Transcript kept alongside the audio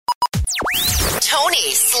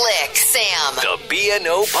Tony, Slick, Sam. The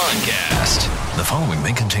BNO Podcast. The following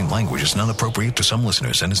may contain language that's not appropriate to some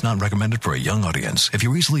listeners and is not recommended for a young audience. If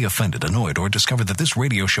you're easily offended, annoyed, or discover that this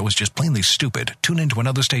radio show is just plainly stupid, tune into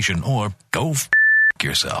another station or go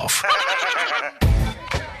yourself.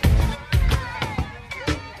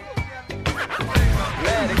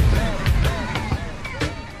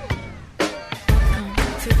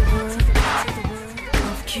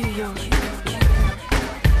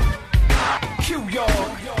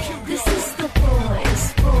 This is the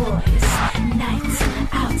boys, nights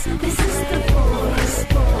out. This is the boys,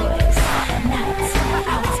 nights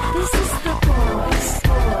out. This is the boys,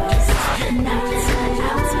 nights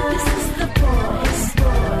out. This is the boys,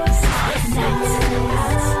 nights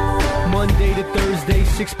out. Monday to Thursday,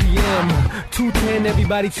 6 p.m. 210,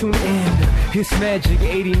 everybody tune in. It's Magic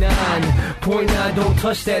 89.9, don't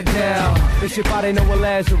touch that dial. It's your body, Noah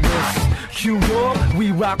Lazarus. Q-Dog,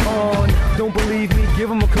 we rock on. Don't believe me, give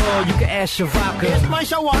him a call. You can ask Shavaka. It's my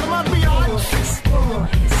shawarma, biatch.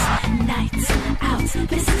 Boys, nights out.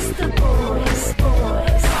 This is the boys,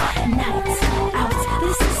 nights out.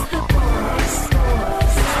 This is the boys,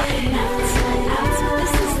 nights out.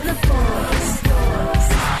 This is the boys,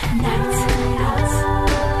 nights out.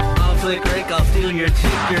 I'm Slick Rick, I'll steal your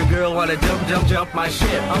chick. Your girl wanna jump my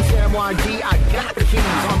ship. I'm Sam YG, I got the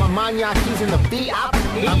keys. On my maniac, he's in the VIP.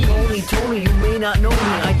 I'm Tony, you may not know me.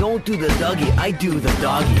 I don't do the Dougie, I do the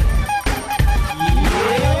doggy.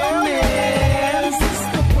 Yeah, man. This is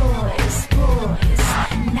the boys,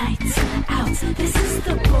 nights out. This is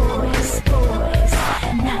the boys,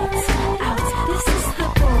 nights out. This is the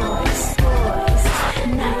boys,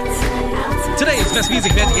 nights out. Today is Best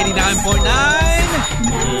Music, Magic 89.9.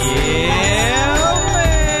 Yeah,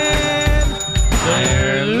 man.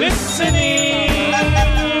 They're listening.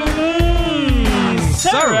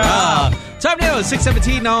 Sarah. Time now is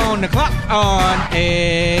 6:17 on the clock on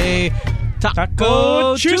a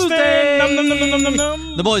Taco Tuesday. Nom, nom, nom, nom, nom,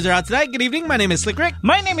 nom. The boys are out tonight. Good evening. My name is Slick Rick.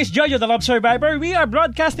 My name is Jojo, the Love Survivor. We are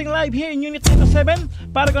broadcasting live here in Unit 7,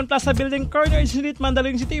 Paragon Plaza Building, corner in Sunit,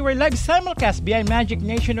 Mandaluyong City. We're live simulcast via Magic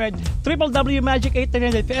Nationwide,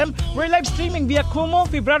 www.magic810.fm. We're live streaming via Kumu,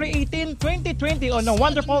 February 18, 2020 on a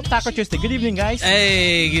wonderful Taco Tuesday. Good evening, guys.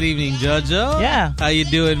 Hey, good evening, Jojo. Yeah. How you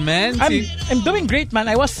doing, man? I'm doing great, man.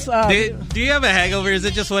 I was... Do you have a hangover? Is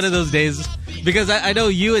it just one of those days? Because I know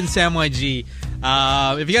you and Sam YG.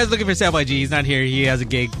 If you guys are looking for Sam YG, he's not here. He has a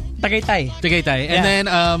gig. Tagaytay. Yeah. And then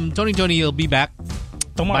Tony, he'll be back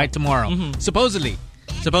by tomorrow. Mm-hmm. Supposedly.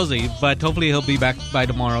 But hopefully he'll be back by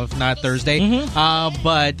tomorrow, if not Thursday. Mm-hmm.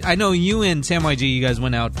 But I know you and Sam YG, you guys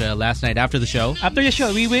went out last night after the show. After the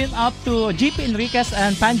show, we went out to GP Enriquez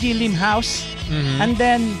and Panji Lim house. Mm-hmm. And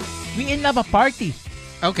then we ended up a party.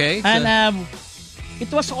 Okay. And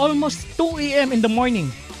it was almost 2 a.m. in the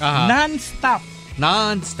morning. Non-stop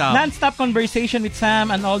conversation with Sam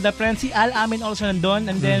and all the friends. Si Al Amin also nandun.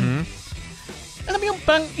 And then, alam mo yung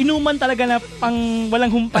pang inuman talaga na pang walang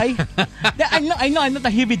humpay. I know I'm not a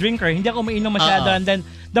heavy drinker. Hindi ako mainom masyado. And then,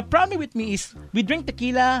 the problem with me is, we drink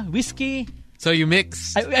tequila, whiskey. So you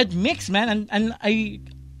mix? I'd mix, man. And I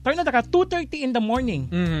turned out 2:30 in the morning.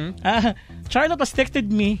 Charlotte was texted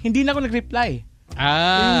me. Hindi na ako nag-reply.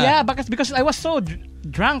 Yeah, because I was so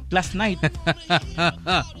drunk last night.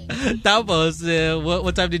 Tapos,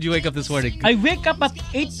 what time did you wake up this morning? I wake up at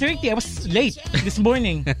 8:30. I was late this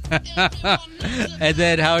morning. And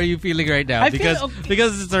then, how are you feeling right now? Because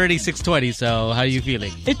it's already 6:20. So, how are you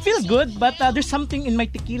feeling? It feels good, but there's something in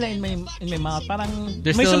my tequila in my mouth. Parang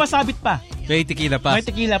may sumasabit pa. May tequila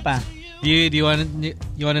pa. Do you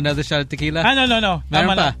want another shot of tequila? No.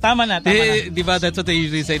 Tama na. Diba, that's what they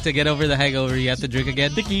usually say, to get over the hangover, you have to drink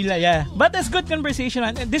again? Tequila, yeah. But it's good conversation,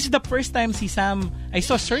 man. This is the first time si Sam I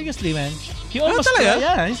saw seriously, man. He almost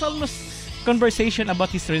he's almost conversation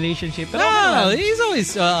about his relationship. Pero he's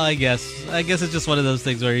always I guess it's just one of those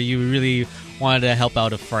things where you really wanted to help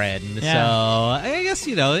out a friend. Yeah. So I guess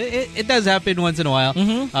it does happen once in a while.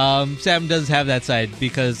 Mm-hmm. Sam does have that side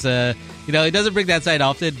because he doesn't bring that side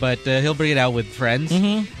often, but he'll bring it out with friends.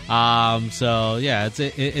 Mm-hmm. So yeah,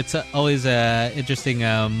 it's always a interesting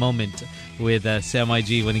moment with Sam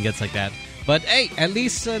YG when he gets like that. But hey, at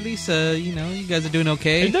least you guys are doing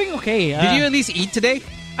okay. We're doing okay. Did you at least eat today?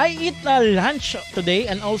 I eat lunch today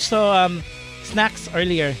and also snacks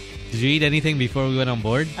earlier. Did you eat anything before we went on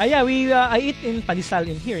board? Yeah, I eat in Pandesal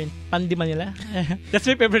in Pandi, Manila. That's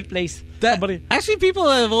my favorite place. Actually, people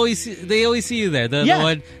always see you there. The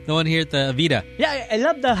one here at the Vida. Yeah, I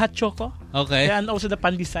love the hot choco. Okay. Yeah, and also the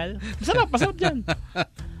Pandesal. Masarap dyan.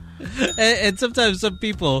 And sometimes some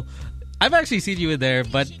people, I've actually seen you in there,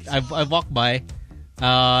 but I've walked by.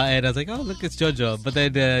 And I was like, oh, look, it's JoJo. But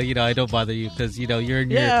then, I don't bother you because, you're in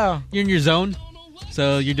your zone.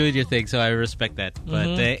 So you're doing your thing, so I respect that.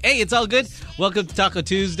 But, hey, it's all good. Welcome to Taco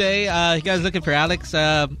Tuesday. You guys looking for Alex?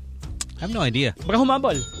 I have no idea. Baka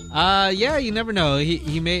humabol. Yeah, you never know.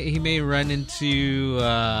 He may run into...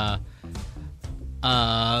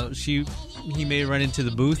 he may run into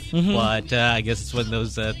the booth, but I guess it's one of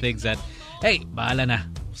those things that, hey, bahala na.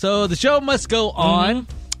 So the show must go on,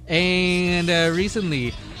 and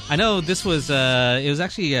recently, I know this was it was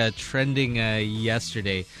actually trending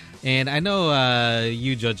yesterday, and I know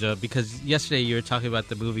you, Jojo, because yesterday you were talking about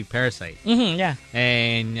the movie Parasite, Yeah,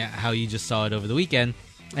 and how you just saw it over the weekend,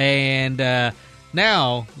 and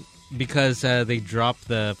now because they dropped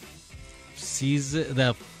the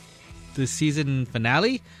season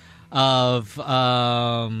finale of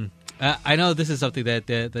I know this is something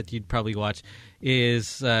that you'd probably watch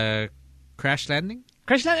is Crash Landing.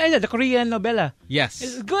 Crash Landing, the Korean novela. Yes,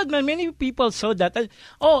 It's good, man. Many people saw that.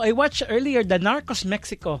 I watched earlier the Narcos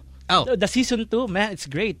Mexico. Oh. The season 2, man, it's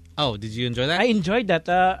great. Oh, did you enjoy that? I enjoyed that.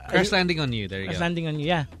 Crash Landing on You. There you Crash go. Landing on You,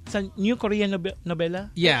 yeah. It's a new Korean novela.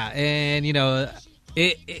 Yeah, and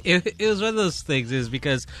it was one of those things is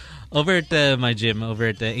because over at my gym, over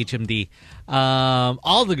at the HMD,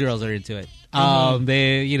 all the girls are into it.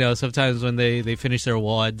 They, sometimes when they finish their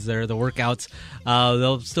WODs or the workouts,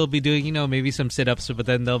 they'll still be doing, maybe some sit-ups, but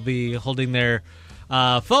then they'll be holding their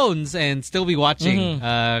phones and still be watching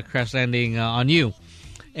Crash Landing on You.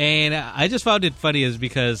 And I just found it funny is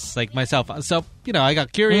because, like myself, so, I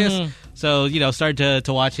got curious, so, started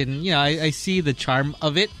to watch it, and, I see the charm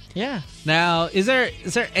of it. Yeah. Now, is there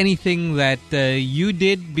anything that you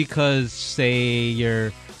did because, say,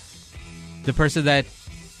 you're the person that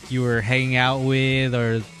you were hanging out with,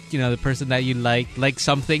 or the person that you like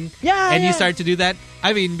something, and you start to do that?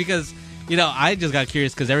 I mean, because I just got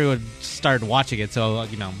curious because everyone started watching it, so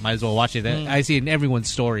might as well watch it. I see it in everyone's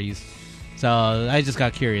stories, so I just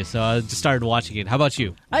got curious, so I just started watching it. How about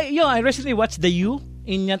you? I recently watched The You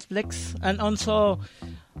in Netflix, and also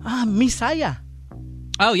Messiah.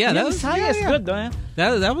 Oh yeah, that was Messiah is good, man.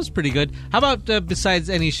 That was pretty good. How about besides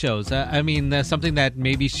any shows? I mean, something that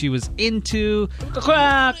maybe she was into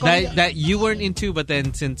that you weren't into, but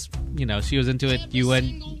then since she was into it, you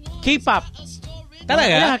went K-pop. Talaga?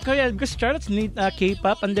 Yeah, Korea. Because Charlotte's need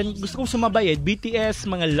K-pop, and then gusto kong sumabay BTS,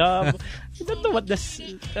 mga Love. I don't know what this...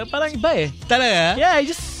 parang iba eh. Talaga? Yeah, I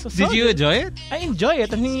just... Did you enjoy it? I enjoy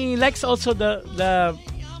it, and he likes also the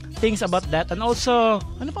things about that, and also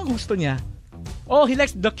ano pang gusto niya? Oh, he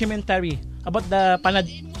likes documentary about the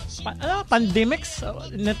pandemics.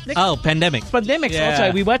 Netflix. Oh, pandemics. Yeah.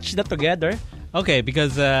 Also, we watched that together. Okay,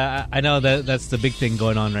 because I know that's the big thing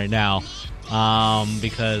going on right now,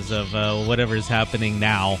 because of whatever is happening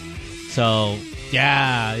now. So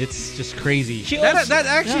yeah, it's just crazy. That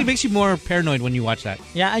actually makes you more paranoid when you watch that.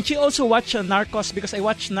 Yeah, and she also watched Narcos, because I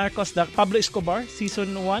watched Narcos, the Pablo Escobar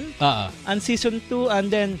season 1 and season 2,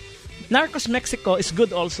 and then Narcos Mexico is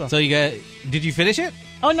good also. So did you finish it?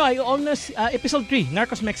 Oh no, I almost episode 3,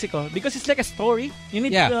 Narcos Mexico, because it's like a story. You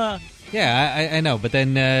need to... Yeah, I know. But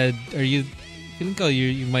then, are you feeling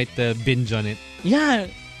you might binge on it? Yeah,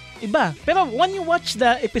 iba. Pero when you watch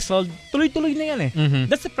the episode, tuloy-tuloy na yan eh.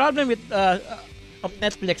 That's the problem with of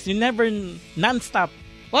Netflix. You never non-stop.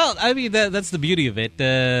 Well, I mean, that's the beauty of it.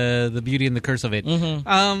 The beauty and the curse of it.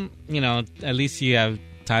 At least you have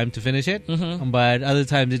time to finish it, but other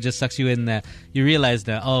times it just sucks you in that you realize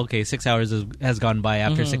that 6 hours has gone by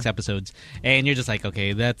after 6 episodes, and you're just like,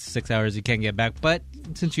 okay, that's 6 hours you can't get back, but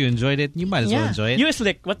since you enjoyed it, you might as well enjoy it. You,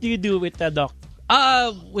 Slick, what do you do with Doc?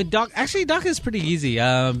 With Doc, actually Doc is pretty easy,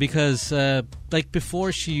 because like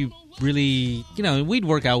before she really, we'd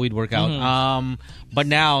work out, but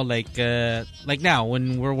now like now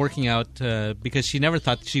when we're working out, because she never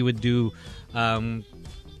thought she would do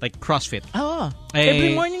like CrossFit.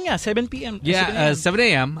 Every morning, 7 p.m. Yeah, 7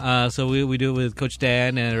 a.m. So we do it with Coach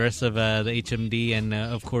Dan and the rest of the HMD, and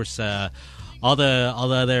of course all the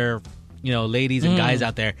other ladies and guys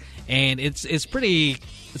out there. And it's pretty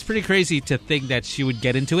crazy to think that she would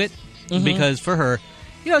get into it, because for her,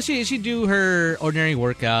 she do her ordinary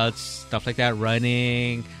workouts, stuff like that,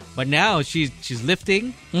 running. But now she's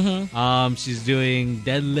lifting. She's doing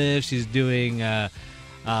deadlifts. She's doing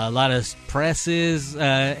a lot of presses,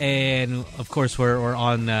 and of course we're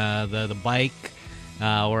on the bike.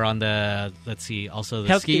 We're on the also the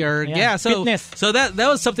healthy, ski erg. Yeah, so fitness. So that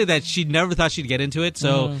was something that she never thought she'd get into it.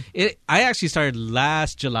 So I actually started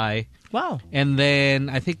last July. Wow. And then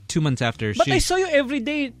I think 2 months after. But I saw you every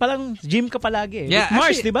day. Parang gym ka palagi. Yeah, with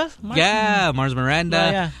Mars, actually, diba? Mars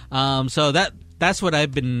Miranda. Yeah. So that's what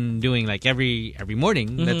I've been doing, like every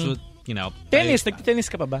morning. That's what Tennis, nagtitennis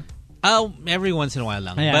ka pa ba? Every once in a while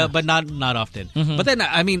lang. Yeah. But not often. But then,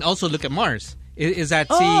 I mean, also look at Mars. Is that,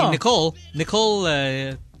 Oh. see, Nicole,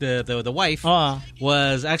 the wife, Oh.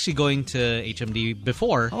 was actually going to HMD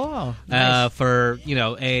before. Oh, nice. For,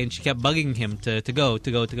 and she kept bugging him to go.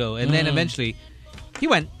 And then eventually, he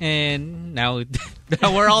went, and now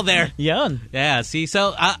we're all there. Yan. Yeah, see,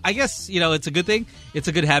 so I guess, it's a good thing. It's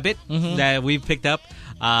a good habit that we've picked up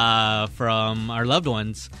from our loved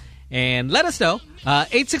ones. And let us know,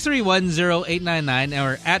 863-10899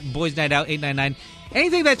 or at Boys Night Out 899.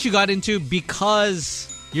 Anything that you got into because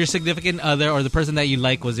your significant other or the person that you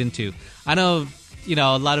like was into. I know,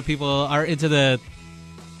 a lot of people are into the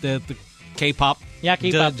K-pop. Yeah,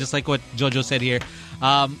 K-pop. Just like what Jojo said here.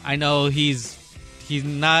 I know he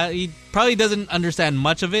probably doesn't understand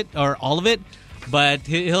much of it or all of it, but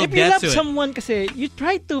he'll If you get love to it. someone kasi, you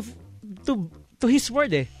try to his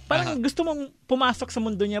word eh. Parang gusto mong pumasok sa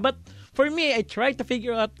mundo niya. But for me, I try to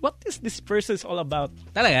figure out what is this person all about.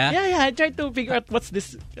 Talaga? Yeah, I try to figure out what's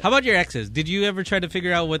this. How about your exes? Did you ever try to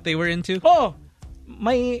figure out what they were into? Oh,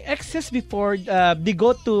 my exes before, they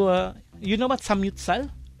go to, you know what, Samyutsal?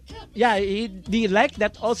 Yeah, they like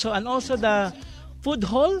that also. And also the food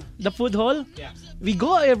hall. Yeah. We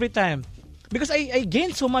go every time. Because I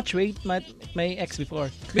gained so much weight, my ex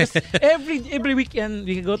before. Because every weekend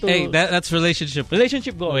we go to... Hey, that's relationship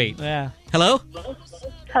goal. Wait. Yeah. Hello?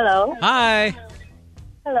 Hello. Hi.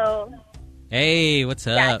 Hello. Hey, what's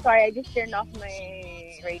up? Yeah, sorry, I just turned off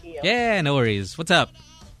my radio. Yeah, no worries. What's up?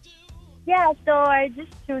 Yeah, so I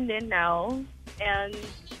just tuned in now, and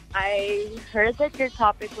I heard that your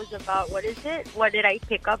topic was about, what is it? What did I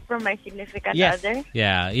pick up from my significant Yes. other?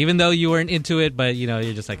 Yeah, even though you weren't into it, but,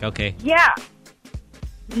 you're just like, okay. Yeah.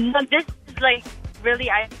 No, this is like, really,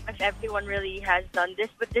 I don't know if everyone really has done this,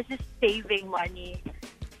 but this is saving money.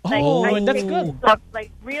 Oh, I that's think good.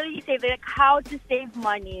 Like really save, like how to save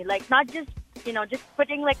money. Like not just, just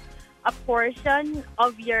putting like a portion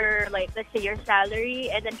of your, like, let's say your salary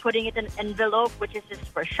and then putting it in an envelope, which is just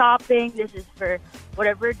for shopping. This is for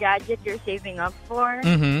whatever gadget you're saving up for.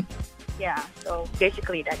 Mm-hmm. Yeah, so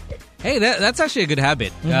basically that's it. Hey, that's actually a good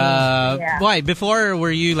habit. Yeah. Why? Before, were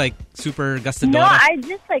you, like, super gastadora? No, I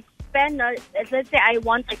just like spend, let's say I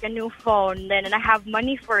want like a new phone then and I have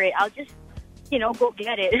money for it. I'll just, go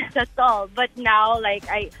get it. That's all. But now, like,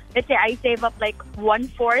 let's say I save up like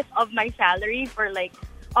 1/4 of my salary for like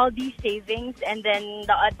all these savings, and then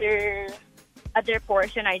the other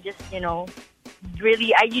portion I just,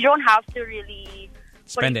 really, you don't have to really,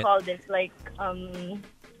 Spend it. call this, like,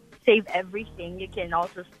 save everything. You can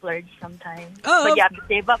also splurge sometimes. Oh. But you have to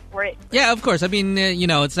save up for it. Yeah, of course. I mean,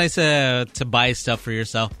 it's nice to buy stuff for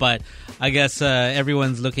yourself, but I guess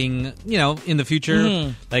everyone's looking, in the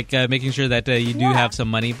future, like making sure that you do have some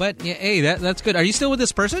money. But, yeah, hey, that's good. Are you still with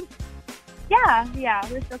this person? Yeah,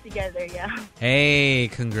 we're still together, yeah. Hey,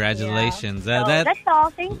 congratulations. So that's all.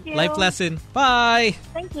 Thank you. Life lesson. Bye.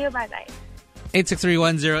 Thank you. Bye-bye.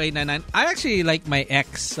 863-10899. I actually liked my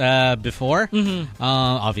ex before.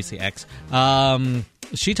 Obviously ex.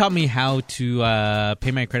 She taught me how to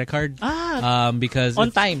pay my credit card. Because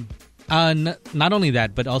On time. Not only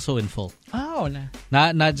that, but also in full. Oh, no.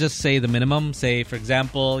 Not just say the minimum. Say, for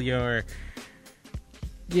example, your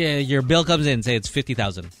bill comes in. Say it's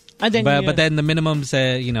 50,000. And then But then the minimum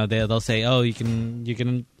say, they'll say, oh, you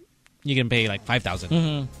can pay like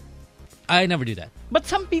 5,000. I never do that. But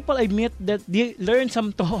some people admit that they learn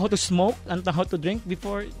how to smoke and how to drink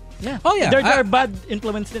before. Yeah. Oh, yeah. There are bad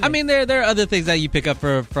influences. I mean, there are other things that you pick up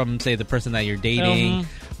from say the person that you're dating.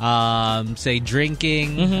 Say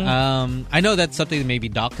drinking. I know that's something that maybe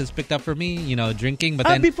Doc has picked up for me. Drinking. But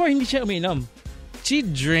then before hindi siya uminom.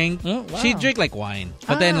 she'd drink. Oh, wow. She'd drink like wine.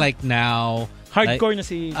 But then like now. Hardcore na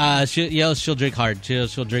si... she'll drink hard.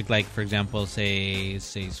 She'll drink like, for example, say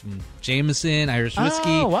some Jameson, Irish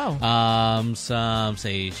whiskey. Oh, wow. Some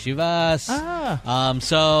say Chivas.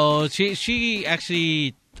 So she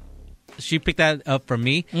actually picked that up from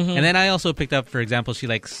me, and then I also picked up, for example, she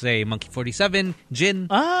likes say Monkey 47 gin.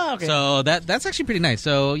 Okay. So that's actually pretty nice.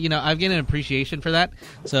 So I've gained an appreciation for that.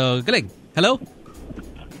 So good. Hello.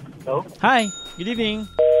 Hello. Hi. Good evening.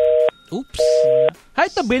 Oops. Hi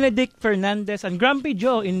to Benedict Fernandez and Grumpy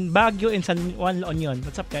Joe in Baguio and San Juan La Union.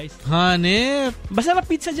 What's up, guys? Hanip. Masarap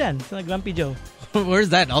pizza dyan sa Grumpy Joe. Where's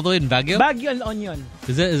that? All the way in Baguio? Baguio and La Union.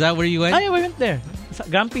 Is that where you went? We went there.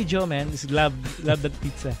 Grumpy Joe, man, love that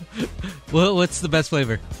pizza. What's the best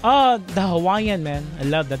flavor? Oh, the Hawaiian, man. I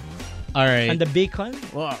love that. All right. And the bacon.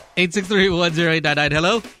 Wow. 863-10899.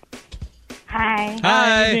 Hello. Hi.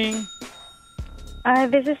 Hi. Good evening.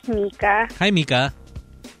 This is Mika. Hi, Mika.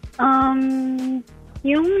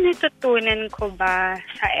 Yung natutunan ko ba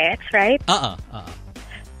sa ex, right?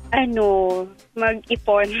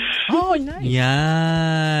 Mag-ipon. Oh, nice.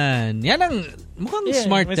 Yan. Yan ang mukhang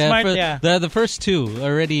smart. Smart, The first two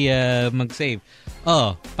already mag-save.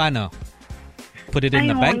 Oh, paano? Put it in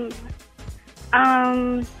the bank?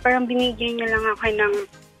 Parang binigyan niya lang ako ng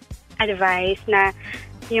advice na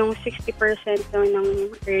yung 60% daw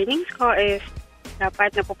ng earnings ko is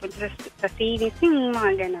dapat napupunta sa savings, yung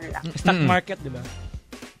mga ganun lang. Stock market, di ba?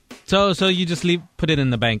 So you just put it in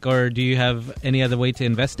the bank, or do you have any other way to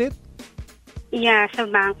invest it? Yeah, sa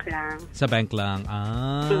bank lang. Sa bank lang.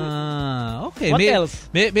 Okay. What else?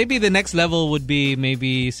 Maybe the next level would be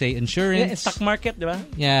maybe say insurance. Stock market, di ba?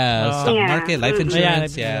 Yeah, stock market, life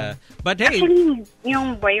insurance. Yeah. But hey, actually,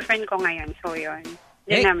 yung boyfriend ko ngayon, so yun.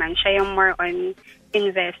 Yun naman, siya yung more on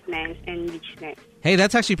investments and business. Hey,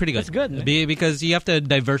 that's actually pretty good. That's good. Because you have to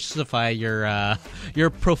diversify your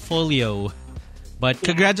portfolio. But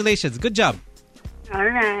congratulations. Good job. All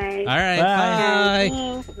right. Bye.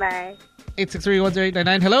 Thanks. Bye.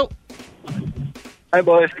 863-10899. Hello. Hi,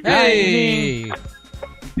 boys. Hey.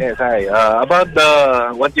 Yes, hi. About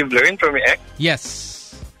what you've learned from your ex?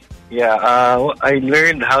 Yes. Yeah, I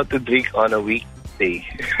learned how to drink on a weekday.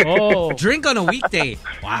 Oh, drink on a weekday.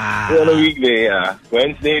 Wow. On a weekday, yeah.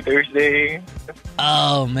 Wednesday, Thursday.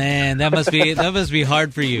 Oh man, that must be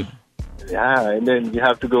hard for you. Yeah, and then you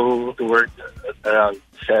have to go to work around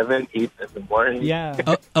 7, 8 in the morning. Yeah.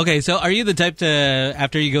 Okay, so are you the type to,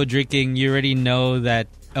 after you go drinking, you already know that,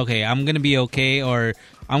 okay, I'm going to be okay, or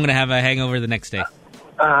I'm going to have a hangover the next day?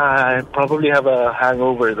 I probably have a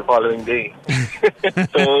hangover the following day.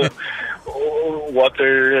 So,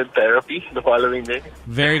 water therapy the following day.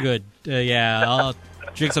 Very good. Yeah, I'll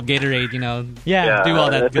drink some Gatorade, Yeah. do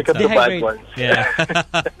all that good stuff. The bad ones. Yeah.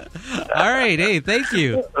 All right. Hey, thank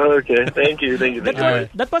you. Okay. Thank you.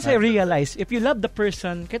 That was I realized. If you love the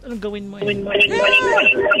person, kahit anong gawin mo.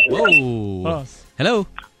 Whoa. Oh. Hello.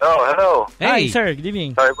 Oh, hello. Hey. Hi, sir. Good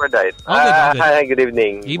evening. Sorry for that. All good. Hi, good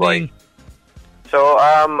evening. Evening. Boy. So,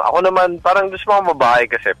 ako naman, parang doon sa mga babae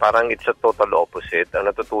kasi, parang it's a total opposite.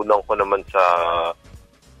 Ang natutunan ko naman sa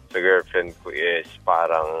girlfriend ko is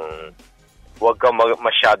parang huwag ka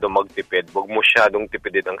masyado magtipid. Huwag mo masyadong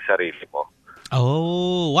tipidin ang sarili mo.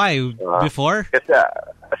 Oh, why? Before? Kasi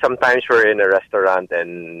sometimes we're in a restaurant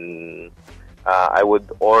and I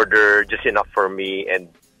would order just enough for me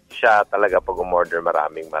and siya talaga pag umorder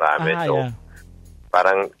maraming. So,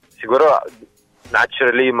 parang siguro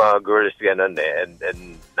naturally mga girls ganun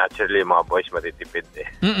and naturally mga boys matitipid eh.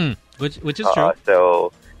 Which is true.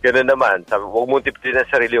 So, ganoon naman. Huwag mong tipidin ang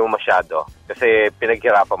sarili mo masyado kasi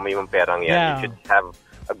pinaghirapan mo yung perang yan. Yeah. You should have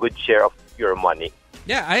a good share of your money.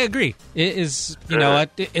 Yeah, I agree. It is, in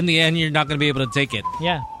the end, you're not going to be able to take it.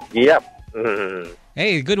 Yeah. Yep.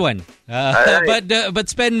 Hey, good one. But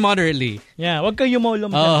spend moderately. Yeah, wag kayo yumulong.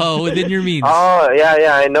 Oh, within your means. Oh,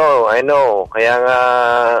 yeah, I know. Kaya nga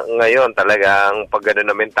ngayon talagang pag gano'n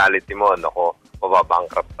na mentality mo, nako,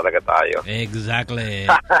 mababankrupt talaga tayo. Exactly.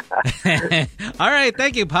 All right,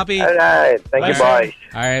 thank you, Poppy. All right, thank you, boys.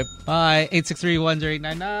 All right, bye.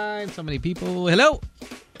 863-10899. So many people. Hello.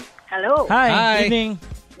 Hello. Hi. Evening.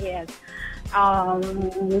 Yes.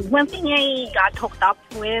 One thing I got hooked up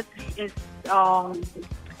with is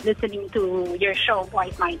listening to your show,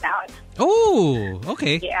 Boys Night Out. Oh,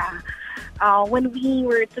 okay. Yeah. When we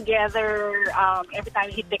were together, every time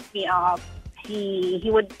he picked me up, he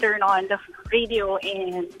would turn on the radio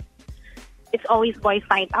and it's always Boys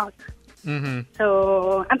Night Out. Mm-hmm.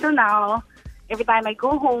 So until now, every time I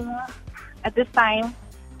go home at this time,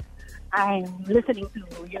 I'm listening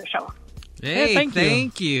to your show. Hey,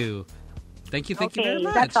 thank you. Thank you very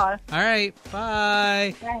much. That's all. All right,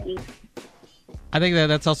 bye. Bye. I think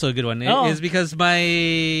that's also a good one. Oh. It is because my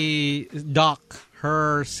doc,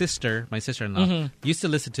 her sister, my sister-in-law, used to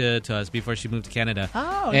listen to us before she moved to Canada.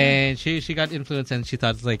 Oh, and she got influenced and she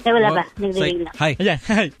thought it's like, wala ba? it's like, hi. Yeah.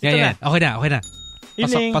 Yeah. Okay na.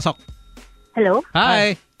 Evening. Pasok. Hello?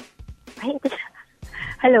 Hi.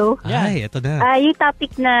 Hello? Hi, ito na. Yung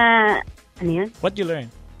topic na, ano yun? What you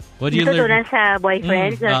learn? What do you learn? Natutunan sa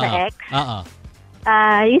boyfriend, sa ex.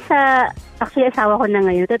 Yung actually asawa ko na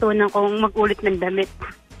ngayon, natutunan kong mag-ulit ng damit.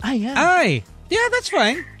 Ay! Yeah, that's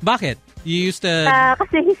fine. Bakit? You used to...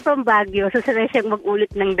 Kasi he's from Baguio, so sanay siyang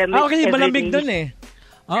mag-ulit ng damit okay, every malamig day. dun eh.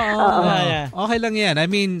 Okay lang yan. I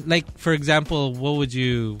mean, like, for example, what would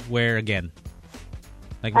you wear again?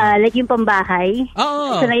 Like yung pambahay.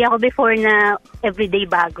 Sanay ako before na everyday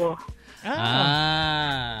bago.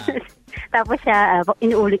 Tapos siya,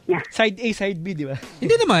 inuulit niya. Side A, side B, di ba?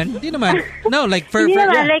 Hindi naman. No, like Hindi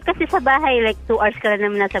naman, like kasi sa bahay, like 2 hours ka lang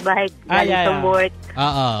naman nasa bahay. Galing from work.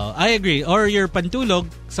 I agree. Or your pantulog,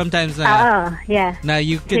 sometimes yeah. na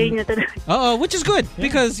you can... which is good. Yeah.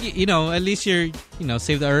 Because, at least you're,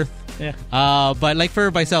 save the earth. Yeah. But like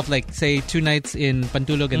for myself, like say 2 nights in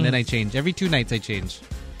pantulog and then I change. Every 2 nights I change.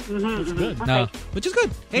 That's good. No, which is good.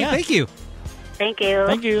 Hey, thank you. Thank you.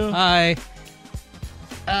 Thank you. Hi.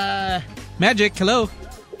 Magic, hello.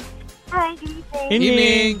 Hi, good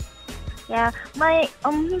evening. Yeah, my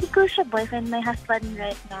hindi ko siya boyfriend, my husband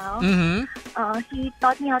right now. Mm-hmm. He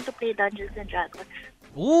taught me how to play Dungeons and Dragons.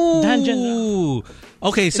 Ooh.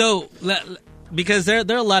 Okay, so because there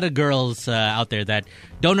are a lot of girls out there that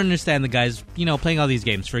don't understand the guys, playing all these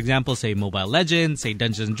games. For example, say Mobile Legends, say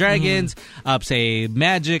Dungeons and Dragons, say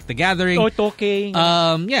Magic, The Gathering. Or 2K.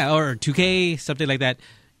 Or 2K, something like that.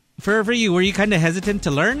 For you, were you kind of hesitant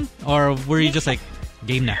to learn? Or were you just like,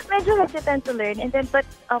 game na? Medyo hesitant to learn. And then, but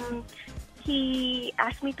he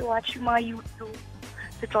asked me to watch mga YouTube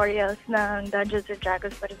tutorials ng Dungeons and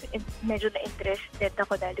Dragons. But medyo na-interested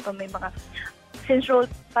ako dahil may mga since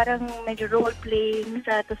parang medyo role-playing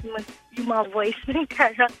sa tapos yung mga voice ng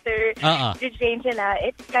character change nila,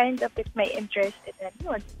 it kind of piqued my interest in that.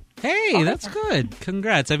 Hey, that's good.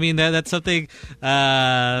 Congrats. I mean, that's something,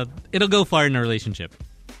 it'll go far in a relationship.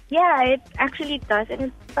 Yeah, it actually does.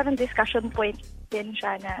 And it's parang discussion point din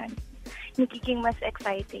siya na nagiging mas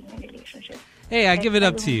exciting in relationship. Hey, I give it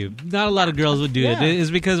up to you. Not a lot of girls would do it.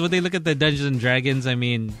 It's because when they look at the Dungeons and Dragons, I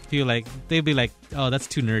mean, they'd be like, oh, that's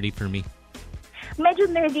too nerdy for me. Medyo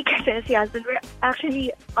nerdy kasi si husband. We're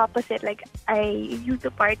actually opposite. Like, I used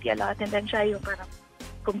to party a lot and then siya yung parang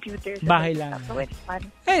computers. Bahay lang. So it's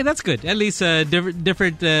fun. Hey, that's good. At least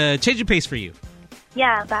different change of pace for you.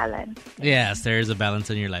 Yeah, balance. Yes, there is a balance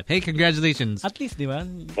in your life. Hey, congratulations. At least, di ba?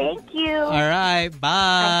 Thank you. All right,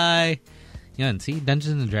 bye. Yan, see,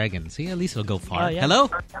 Dungeons and Dragons. See, at least it'll go far. Yeah. Hello?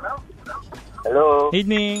 Hello.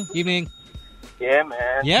 Evening. Yeah,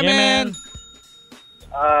 man. Yeah, man.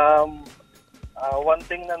 One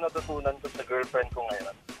thing na natutunan ko sa girlfriend ko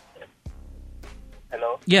ngayon.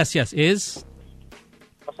 Hello? Yes, is?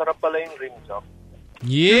 Masarap pala yung rim job.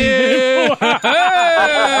 Yeah!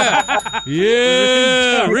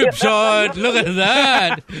 Yeah! Rip shot! Look at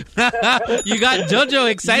that! You got Jojo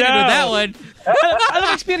excited with that one. Alam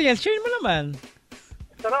experience, share mo naman.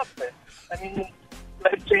 Sarap eh. I mean,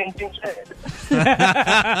 life-changing siya eh.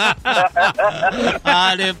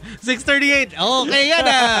 6:38. Okay, yan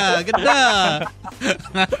na. Ganda.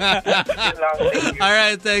 All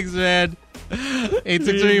right, thanks, man.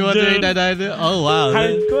 863-1399. Oh, wow.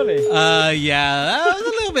 Hardcore eh. Yeah, that was a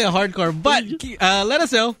little bit hardcore, but let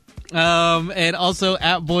us know. And also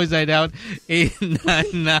at Boys Night Out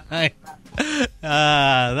 899.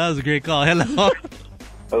 That was a great call. Hello.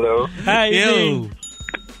 Hello. Hi. Yo.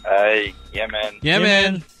 Hi. Yeah, man. Yeah,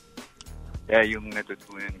 man. Yeah, yung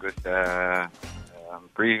natutunan ko sa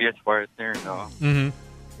previous partner, no? Mm-hmm.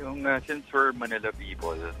 Yung since we're Manila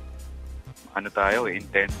people,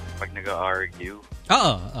 intense pag nag-argue.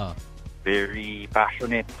 Very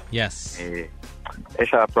passionate. Yes.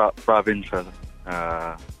 Siya provincial,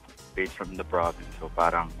 based from the province. So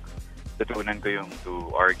parang natutunan ko yung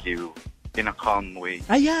to argue in a calm way.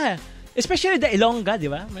 Yeah. Especially the Ilongga, di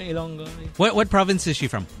ba? May Ilongga. What province is she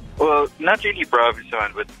from? Well, not really province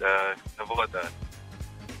one, but Navotas.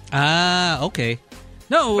 Okay.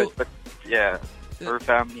 No. But yeah, her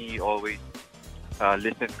family always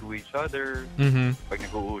listen to each other pag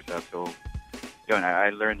nag-uusap. So, yun,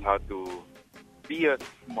 I learned how to be a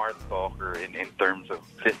smart talker in terms of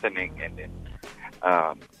listening and then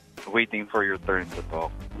waiting for your turn to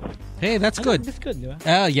talk. Hey, that's good. That's good, di ba?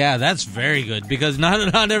 Yeah, that's very good because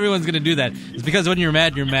not everyone's gonna do that. It's because when you're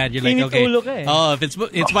mad, you're mad. You're like, okay, if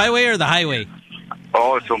it's my way or the highway.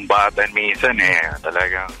 Sumbatan minsan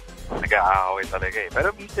talagang nag-aaway talaga eh.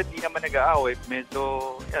 Pero minsan di naman nag-aaway.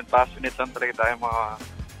 Medyo, passionate lang talaga tayo mga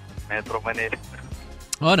Metro Manila.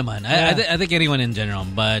 Oh, naman. I think anyone in general.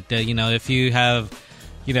 But, if you have,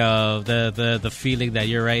 the feeling that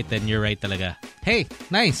you're right, then you're right talaga. Hey,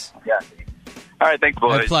 nice. Yeah. All right, thanks,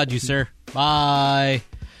 boys. I applaud you, sir. Bye.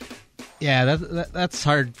 Yeah, that's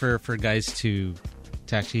hard for guys to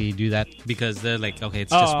actually do that because they're like, okay,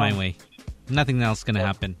 it's just my way. Nothing else gonna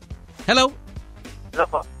happen. Hello. Hello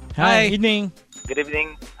po. Hi. Evening. Good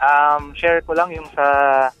evening. Share ko lang yung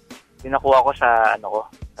sa nakuha ko sa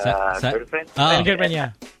girlfriend. Girlfriend, yeah.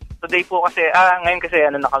 Today po kasi, ngayon kasi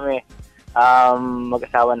na kami,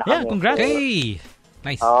 mag-asawa na kami. Yeah, congrats. Hey.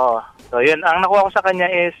 Nice. So yun, ang nakuha ko sa kanya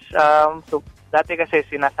is, so, dati kasi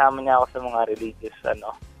sinasama niya ako sa mga religious,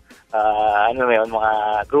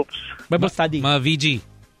 mga groups. Bible study. Mga VG.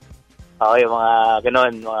 Oo, yung mga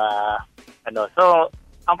ganon, So,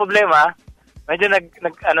 ang problema, medyo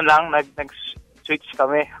nag-switch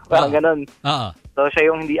kami. Parang ganon. So,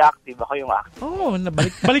 siya yung hindi active, ako yung active. Oh,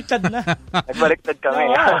 baliktad na. Nagbaliktad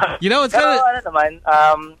kami. You know, it's pero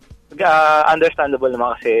understandable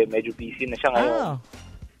naman kasi medyo busy na siya ngayon.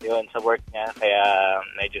 Yun, sa work niya. Kaya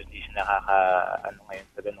medyo hindi siya ngayon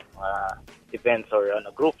sa ganung mga events or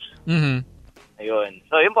groups. Mm-hmm. Ayun.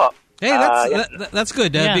 So, yun po. Hey, that's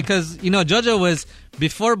good because, Jojo was,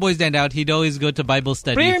 before Boys Night Out, he'd always go to Bible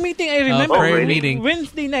study. Prayer meeting, I remember. Prayer meeting.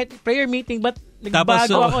 Wednesday night, prayer meeting, but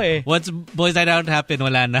nagbago ako eh. Once Boys Night Out happened,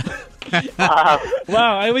 wala na.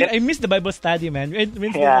 Wow, I missed the Bible study, man.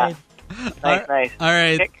 Wednesday night. Nice. All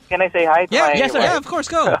right. Can I say hi to my Yes, sir. Yeah, of course,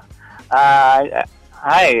 go. Hi,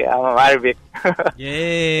 I'm Marvic.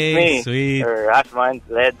 Yay, me, sweet. Or Asman,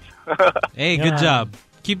 Leds. Hey, good job.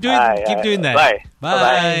 Keep doing that. Bye.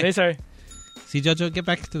 Bye, sir. See, Jojo, get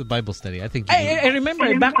back to the Bible study. I think I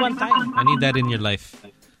remember back one time. I need that in your life.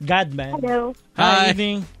 God, man. Hello. Hi.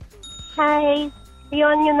 Evening. Hi.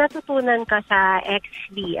 Yun, yung natutunan ko sa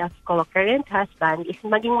ex-BF ko, current husband, is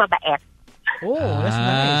maging mabait. Oh, that's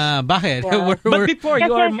nice. Bakit? Yeah. But before,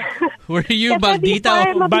 were you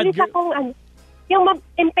bandita o bad girl? Yung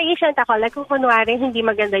impatient ako, like kung kunwari hindi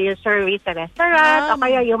maganda yung service sa restaurant, o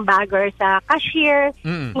kaya yung bagger sa cashier,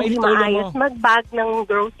 hindi maayos mag-bag ng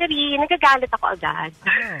grocery, nagagalit ako agad.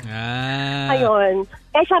 Ayun.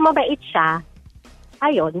 Eh siya, mabait siya.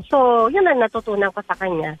 Ayun. So, yun ang natutunan ko sa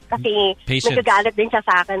kanya. Kasi nagagalit din siya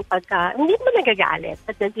sa akin pagka, hindi mo nagagalit.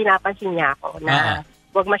 At pinapansin niya ako na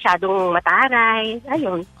huwag masyadong mataray.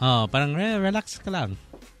 Ayun. Oh, parang relax ka lang.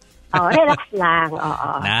 Relax lang.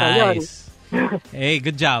 Oo. Nice. So, yun. Hey,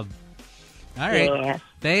 good job. All right. Yes.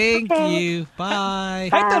 Thank you.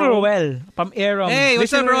 Bye. Hi to Roel from Aerom. Hey,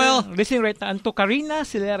 what's up, Roel? Listening right now. And to Karina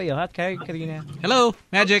Silerio. Karina. Hello,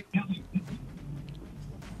 Magic.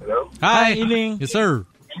 Hello? Hi. Evening. Yes, sir.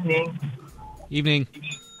 Evening. Evening.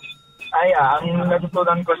 Ang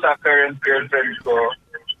natutunan ko sa current girlfriend ko,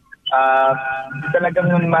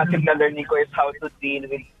 talagang massive na learning ko is how to deal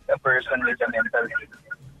with a person with a mental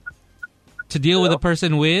illness. To deal with a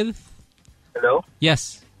person with? Hello?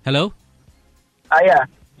 Yes. Hello?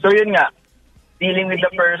 So yun nga, dealing with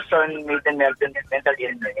the person with a mental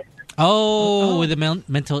illness. Oh, with a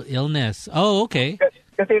mental illness. Oh, okay.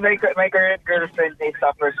 Kasi my current girlfriend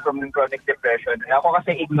suffers from chronic depression. Ako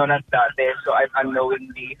kasi ignorant dati, so I'm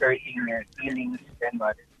unknowingly hurting her feelings and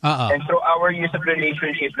what. And through our years of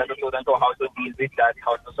relationship, natutunan ko how to deal with that,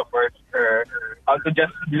 how to support her, how to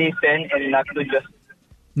just listen and not to just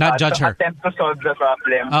judge her. Attempt to solve the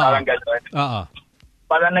problem. Parang gano'n.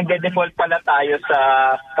 Parang nagde-default pala tayo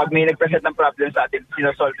sa pag may nag-present ng problem sa atin,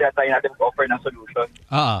 sinosolve kaya tayo natin offer ng solution.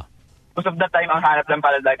 Most of the time, ang hanap lang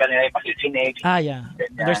pala kanila ay pakikinig. Yeah.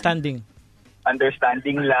 Understanding.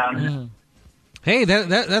 Understanding lang. Hey,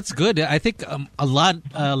 that's good. I think a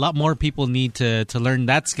lot more people need to learn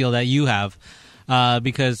that skill that you have,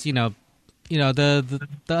 because the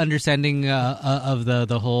understanding of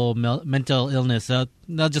the whole mental illness.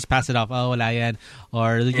 They'll just pass it off. Oh, wala yan.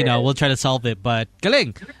 Or we'll try to solve it. But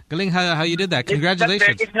galing how you did that.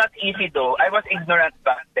 Congratulations. It's not easy though. I was ignorant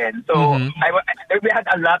back then, so we had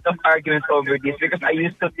a lot of arguments over this because I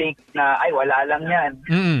used to think na wala lang yan.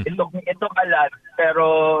 It took a lot,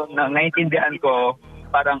 pero naintindihan ko.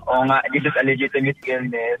 Parang, this is a legitimate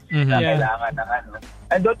illness na kailangan ng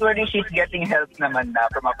And don't worry, she's getting help naman na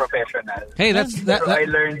from a professional. Hey, So I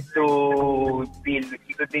learned to deal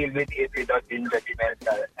with it without being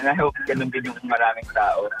judgmental. And I hope ganun din yung maraming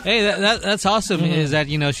tao. Hey, that's awesome. Is that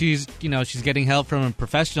she's getting help from a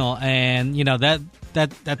professional, and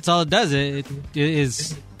that's all it does. It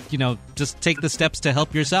is just take the steps to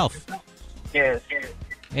help yourself. Yes.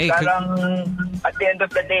 Hey, parang at the end of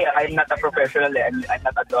the day, I'm not a professional. I'm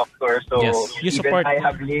not a doctor. So You support. I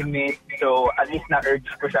have limits. So at least na-urge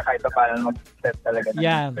ko siya kahit paano mag-step talaga.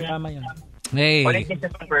 Yeah, tama yun. Hey. Only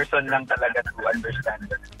this person lang talaga to understand.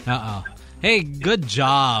 Hey, good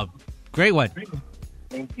job. Great one.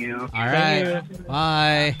 Thank you. All right.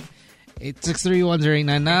 Bye.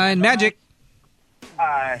 863-10899. Magic.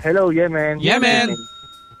 Hello, yeah, man. Yeah, man.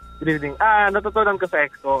 Good evening. Natutunan ko sa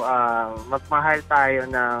ex ko, magmahal tayo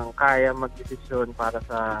ng kaya magdesisyon para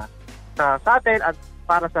sa atin at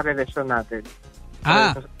para sa relasyon natin.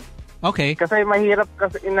 Okay. Kasi mahirap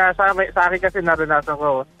kasi sa akin kasi naranasan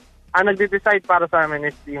ko, nagde-decide para sa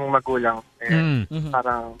amin is yung magulang.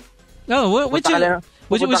 Parang which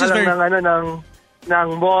is very ng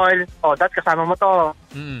mall, that's kasama mo to.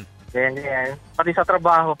 Ganyan. Pati sa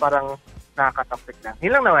trabaho parang nakaka-toxic lang.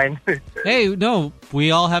 Yun lang naman. Hey, no,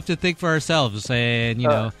 we all have to think for ourselves, and you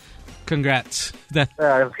know, congrats.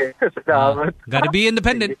 Okay. Got to be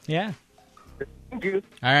independent. Yeah. Thank you.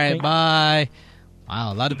 All right, bye.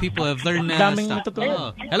 Wow, a lot of people have learned stuff.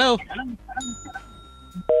 Oh, hello.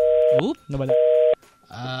 Oop.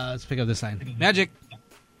 Let's pick up this line. Magic.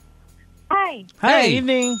 Hi. Hi.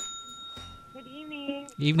 Evening. Good evening.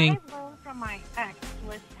 Evening. What I learned from my ex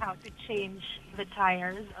was how to change the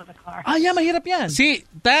tires of the car. Ah, yeah, mahirap yan. See,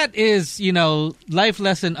 that is, you know, life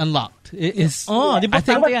lesson unlocked. It is. Oh, di ba?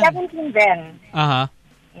 I was 17 then. Uh-huh.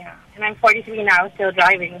 Yeah, and I'm 43 now, still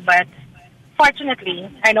driving, but fortunately,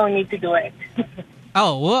 I don't need to do it.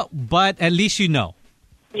 Oh, well, but at least you know.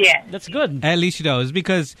 Yeah. That's good. At least you know. It's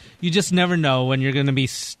because you just never know when you're going to be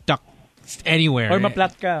stuck anywhere. Or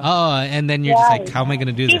maplat ka. Oh, and then you're just like, how am I going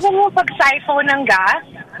to do this? Even yung pag-siphon ng gas,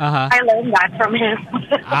 I learned that from him.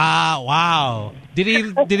 Wow. Did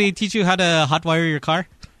he teach you how to hotwire your car?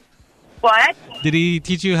 What? Did he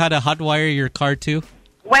teach you how to hotwire your car too?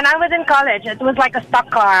 When I was in college, it was like a stock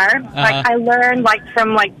car. Like I learned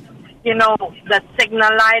from you know, the signal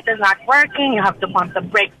light is not working. You have to pump the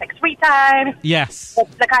brakes like 3 times. Yes.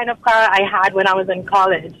 That's the kind of car I had when I was in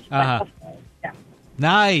college. Yeah.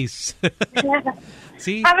 Nice.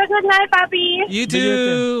 See? Have a good night, Papi. You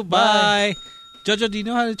too. Bye. Jojo, do you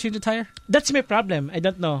know how to change a tire? That's my problem. I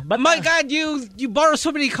don't know. But my God, you borrow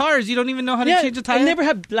so many cars. You don't even know how to change a tire? I never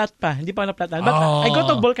had plat pa. Hindi pa ako na-platan. But I go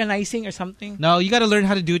to vulcanizing or something. No, you got to learn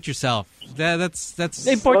how to do it yourself. That's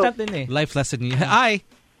important din eh. Life lesson. Hi.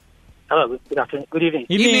 Hello, good afternoon. Good evening.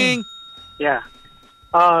 Evening. Yeah.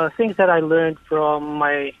 Things that I learned from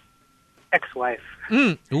my ex-wife.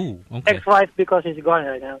 Ooh, okay. Ex-wife because she's gone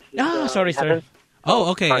right now. Sorry, sir.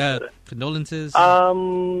 Oh, okay. Condolences.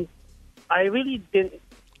 I really didn't.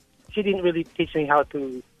 She didn't really teach me how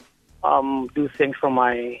to do things for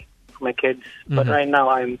my kids. But right now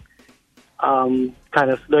I'm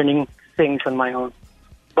kind of learning things on my own.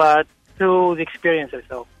 But through the experiences,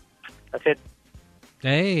 so that's it.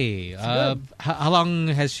 Hey, how long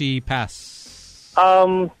has she passed?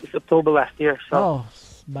 It's October last year. So.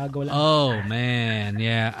 Bago lang. Oh man,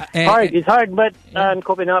 yeah. It's hard, but I'm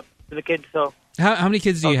coping up with the kids. So. How many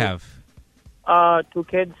kids do you have? 2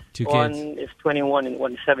 kids. One is 21 and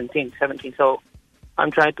one is 17. So I'm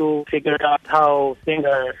trying to figure out how things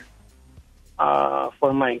are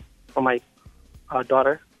for my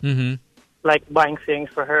daughter. Mm-hmm. Like buying things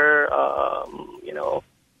for her, you know,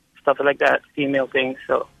 stuff like that, female things.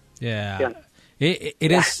 So yeah. It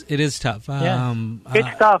is tough.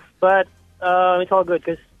 It's tough, but it's all good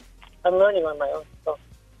because I'm learning on my own. So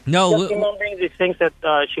just remembering these things that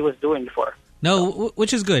she was doing before. No,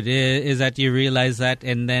 which is good, is that you realize that,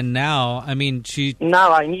 and then now, I mean,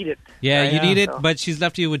 now I need it. Yeah, you need it, but she's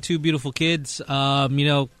left you with 2 beautiful kids. You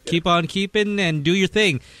know, keep on keeping and do your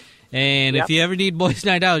thing. And if you ever need boys'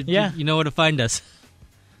 night out, you know where to find us.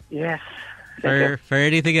 Yes. For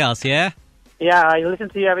anything else, yeah? Yeah, I listen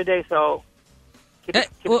to you every day, so keep it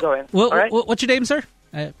going. All right? What's your name, sir?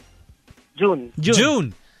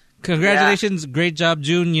 June. Congratulations. Great job,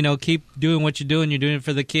 June. You know, keep doing what you're doing. You're doing it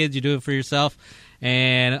for the kids. You're doing it for yourself.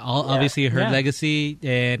 And obviously her legacy.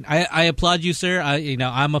 And I applaud you, sir.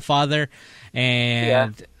 I'm a father.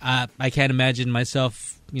 And I can't imagine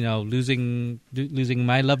myself, you know, losing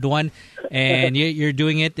my loved one. And you're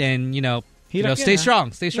doing it. And, stay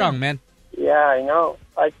strong. Stay strong, man. Yeah, I know.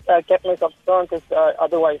 I kept myself strong because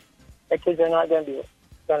otherwise the kids are not going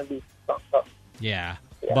to be strong. So. Yeah.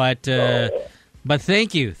 But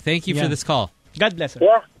thank you. Thank you for this call. God bless her.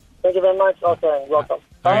 Yeah. Thank you very much. Also, welcome.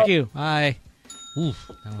 Thank you. Bye.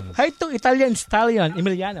 Hi to Italian Stallion,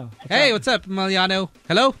 Emiliano. What's up, Emiliano?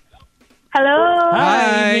 Hello? Hello.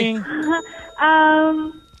 Hi.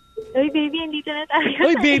 Uy, baby, andito na tayo.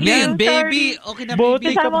 Uy, baby. Yan, baby. Okay na,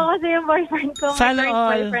 baby. Kasama ko kasi yung boyfriend ko. Sana all.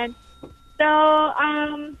 Boyfriend. So,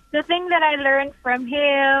 the thing that I learned from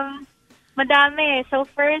him, madami. So,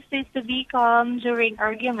 first is to be calm during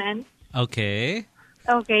arguments. Okay.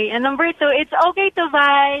 Okay. And number 2, it's okay to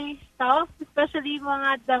buy stuff, especially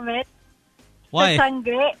mga damit. Why? Sa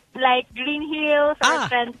Sangre, like Green Hills or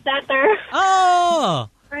Trendsetter. Oh!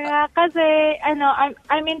 Kasi,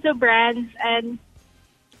 I'm into brands and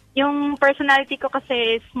yung personality ko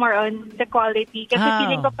kasi is more on the quality. Kasi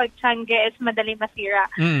feeling ko pag Sangre is madali masira.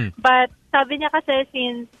 But sabi niya kasi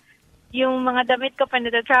since yung mga damit ko pa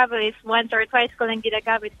na-travel is once or twice ko lang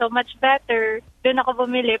ginagamit. So, much better doon ako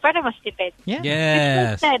bumili para mas tipid. Yeah.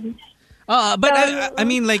 Yes. But I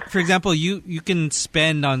mean, like, for example, you can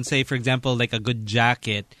spend on, say, for example, like a good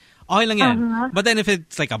jacket. Okay lang yan. But then if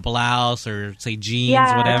it's like a blouse or, say, jeans,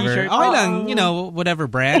 whatever, okay lang, whatever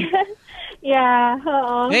brand. Yeah,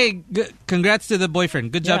 oo. Hey, congrats to the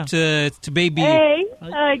boyfriend. Good job to baby. Hey,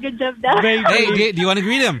 good job daw. Hey, do you want to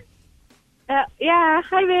greet him? Yeah,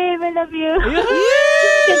 hi babe, I love you.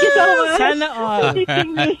 Thank you so much. Sana all.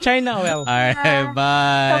 China well. All right,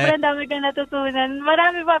 bye. Sobrang dami ka natutunan.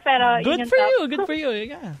 Marami pa pero Good for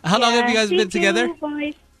you. Yeah. How long have you guys been together?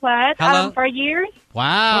 What? How long? 4 years.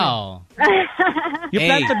 Wow. You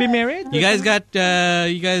plan to be married? You guys are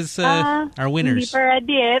winners. Hindi pa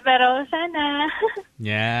ready pero sana.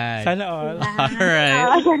 Yeah. Sana all. All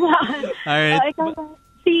right. All right.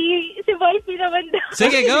 Si Boyce naman daw.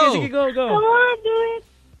 Sige, go. Sige, go. Come on, do it.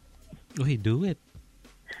 Wait, do it.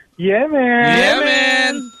 Yeah, man. Yeah,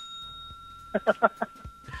 man.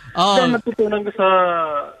 Ito natutunan ko sa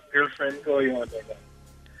girlfriend ko yung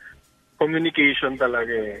communication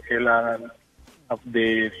talaga eh. Kailangan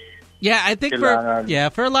update. Yeah, I think for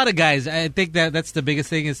a lot of guys, I think that's the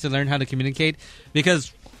biggest thing is to learn how to communicate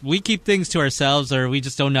because we keep things to ourselves or we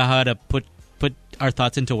just don't know how to put our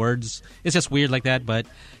thoughts into words. It's just weird like that, but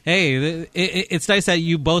hey, it's nice that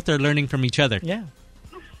you both are learning from each other. Yeah.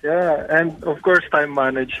 Yeah, and of course, time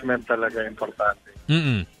management talaga importante.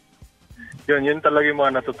 Yun talaga yung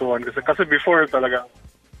mga natutuhan ko. Kasi before talaga,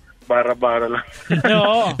 bara-bara lang.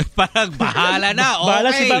 Oo. Parang bahala na. Okay.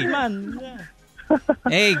 Bahala si Batman. Yeah.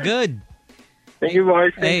 Hey, good. Thank you,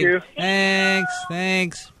 boys. Thank you.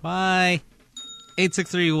 Thanks. Bye.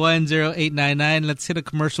 863-10899. Let's hit a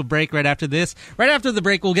commercial break right after this. Right after the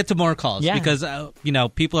break, we'll get to more calls because,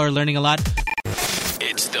 people are learning a lot.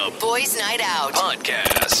 It's the Boys Night Out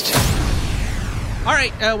podcast. All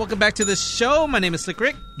right, welcome back to the show. My name is Slick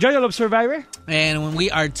Rick. Jojo Love Survivor. And when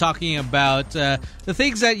we are talking about the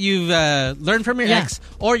things that you've learned from your ex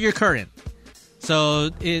or your current.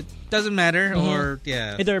 So it doesn't matter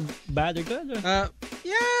either bad or good. Or?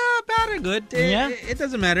 Bad or good. It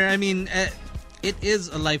doesn't matter. I mean, it is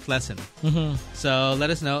a life lesson. So let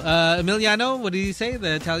us know. Emiliano, what did he say?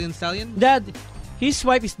 The Italian stallion? Dad, his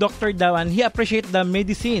wife is doctor daw and he appreciates the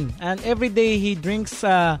medicine. And every day he drinks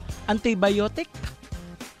antibiotic.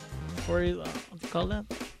 What do you call that?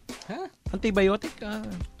 Huh? Antibiotic?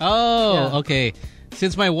 Okay.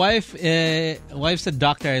 Since my wife's a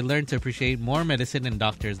doctor, I learned to appreciate more medicine and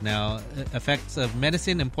doctors now. Effects of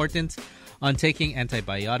medicine, importance on taking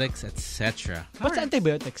antibiotics, etc. What's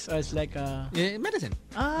antibiotics? It's like medicine.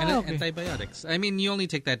 Okay. Antibiotics. I mean, you only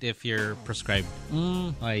take that if you're prescribed.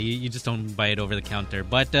 You just don't buy it over the counter.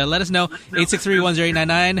 But let us know.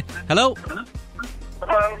 863-10899. Hello?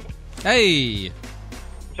 Hey.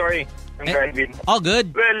 Sorry, I'm driving. All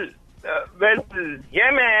good. Well, yeah,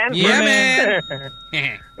 man. Yeah, man.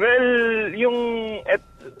 Well, yung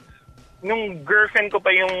girlfriend ko pa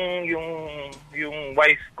yung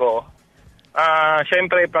wife ko.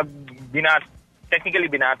 Syempre pag technically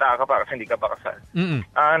binata ka pa kasi hindi ka pa kasal.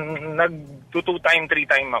 Nag-2-time,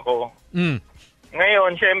 3-time ako.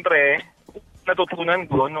 Ngayon, syempre, natutunan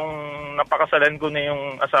ko nung napakasalan ko na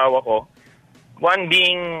yung asawa ko. One,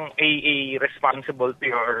 being a responsible to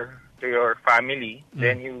your family.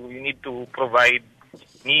 Then you need to provide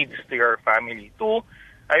needs to your family. Two,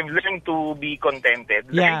 I've learned to be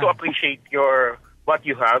contented. Learn to appreciate what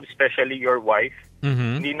you have, especially your wife.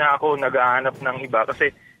 Hindi na ako naghahanap ng iba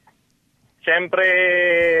kasi syempre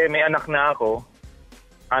may anak na ako.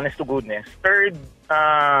 Honest to goodness. Third,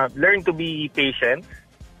 learn to be patient.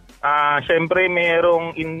 Syempre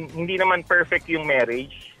hindi naman perfect yung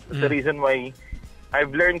marriage. That's the reason why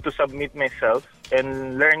I've learned to submit myself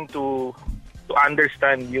and learn to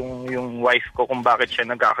understand yung wife ko kung bakit siya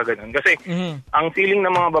nagkakaganon. Kasi ang feeling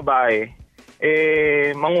ng mga babae,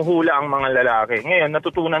 manghuhula ang mga lalaki. Ngayon,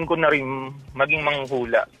 natutunan ko na rin maging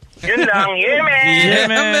manghuhula. Yun lang. Yeah, man! Yeah,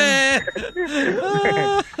 man!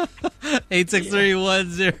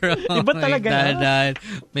 86310. Iba talaga na.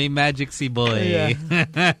 May magic si boy. Yeah.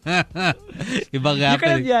 Iba nga.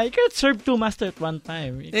 You cannot serve two masters at one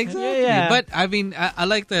time. Exactly. Yeah. But I mean, I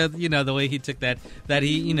like the way he took that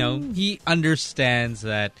he he understands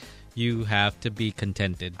that you have to be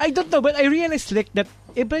contented. I don't know, but I realized that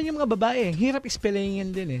iba yung mga babae, hirap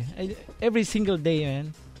spellingin din every single day,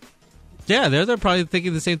 man. Yeah, they're probably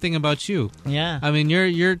thinking the same thing about you. Yeah. I mean,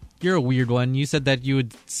 you're a weird one. You said that you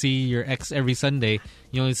would see your ex every Sunday.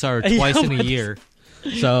 You only saw her twice in a year.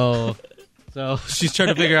 So she's trying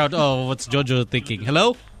to figure out, what's Jojo thinking?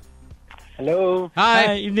 Hello? Hello.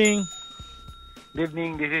 Hi. Evening. Good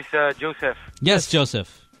evening. This is Joseph. Yes, Joseph.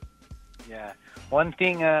 Yeah. One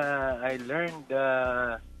thing I learned,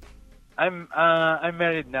 I'm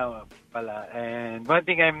married now, pala, and one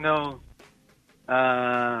thing I know.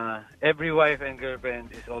 Every wife and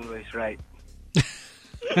girlfriend is always right.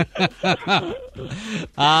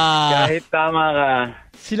 Kahit tama ka.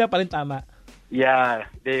 Sila pa rin tama. Yeah,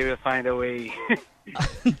 they will find a way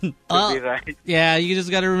to be right. Yeah, you just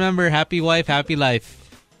got to remember, happy wife, happy life.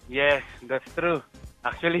 Yes, that's true.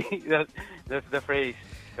 Actually, that's the phrase.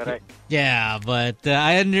 Correct. Yeah, but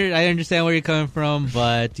I understand where you're coming from,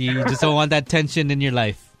 but you just don't want that tension in your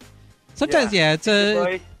life. Sometimes, it's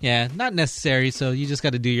not necessary, so you just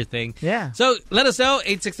got to do your thing. Yeah. So let us know,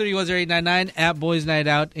 863-10899 at Boys Night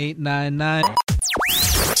Out 899.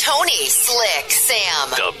 Tony, Slick, Sam.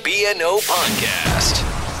 The BNO Podcast.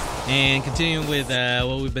 And continuing with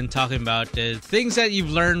what we've been talking about, things that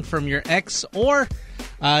you've learned from your ex or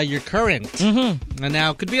your current. Mm-hmm. And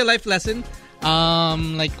now, could be a life lesson.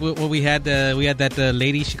 Like what we had that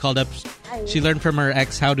lady, she called up. She learned from her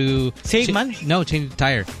ex how to save money. No, change the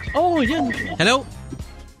tire. Oh, yeah. Hello.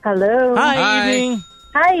 Hello. Hi. Evening.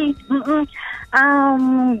 Hi.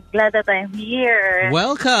 Glad that I'm here.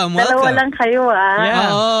 Welcome. Dalawa lang kayo, Yeah.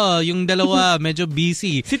 Oo, yung dalawa medyo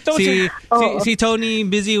busy. Si Tony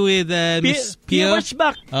busy with Miss Pia.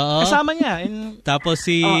 Watchback. Kasama niya. Tapos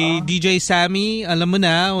si DJ Sammy, alam mo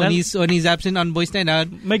na, when he's absent on Boys Night Out,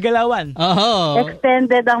 may galawan.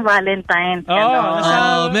 Extended ang Valentine's.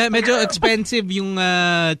 Medyo expensive yung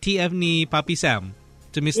TF ni Papi Sam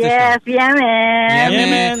to Mr. Yes, Sam. yeah, man. Yeah,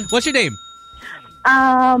 man. What's your name?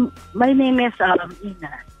 My name is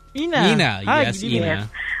Ina. Ina. Yes, Ina.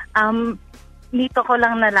 Dito ko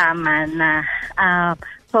lang nalaman na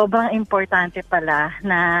sobrang importante pala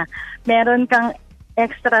na meron kang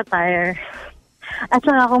extra tire at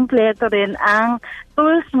saka kompleto rin ang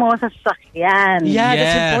tools mo sa sasakyan. Yeah,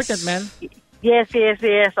 that's important, man. Yes.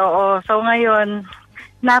 Oo. So ngayon,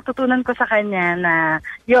 natutunan ko sa kanya na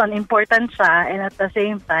yon important siya, and at the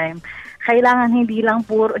same time, kailangan hindi lang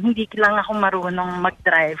ako marunong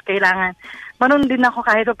mag-drive. Kailangan marunong din ako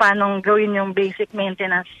kahit paano gawin yung basic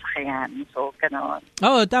maintenance sa kanya. So, ganoon.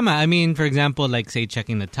 Oh, tama. I mean, for example, like say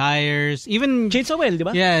checking the tires, even change the oil, di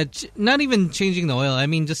ba? Yeah, not even changing the oil. I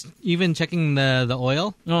mean, just even checking the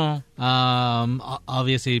oil.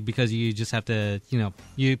 Obviously, because you just have to,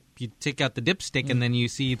 you take out the dipstick and then you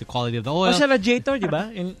see the quality of the oil. Sa radiator, di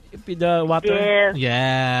ba? In the water. Yes.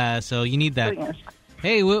 Yeah, so you need that. Yes.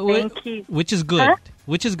 Hey, Thank you. which is good. Huh?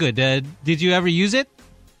 Which is good. Did you ever use it?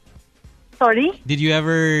 Sorry? Did you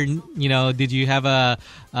ever, did you have a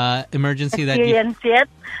emergency that you... Experience yet?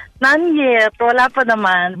 None yet. Wala pa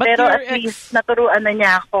naman. But pero at least naturuan na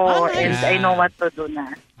niya ako and I know what to do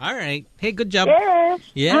na. All right. Hey, good job. Yes.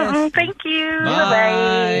 Yes. Thank you.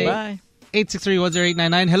 Bye.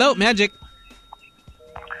 863-10899. Hello, Magic.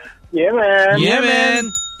 Yeah, man. Yeah, man.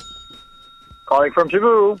 Calling from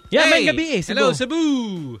Cebu. Yeah, hey. Maing gabi. Hello,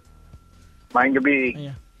 Cebu. Maing gabi.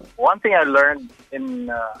 Yeah. One thing I learned in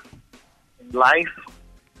life,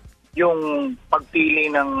 yung pagpili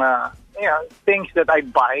ng things that I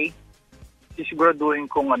buy, sisiguraduhin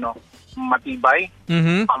kong matibay,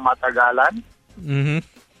 pamatagalan.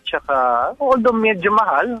 Tsaka, although medyo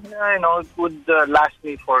mahal, it would last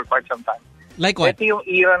me for quite some time. Like what? Ito yung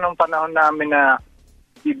era ng panahon namin na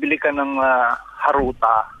bibili ka ng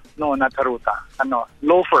haruta. No, not haruta.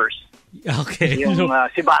 Loafers. Okay. Yung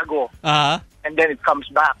Sibago. And then it comes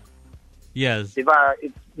back. Yes. Diba?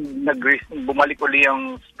 Bumalik uli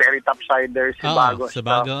yung Sperry Topsider, Sibago.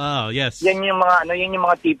 Sibago. Yes. Yan yung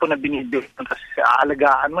mga tipo na binibili. Tapos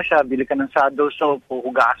aalagaan mo siya, bili ka ng saddle soap,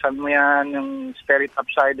 hugasan mo yan, yung Sperry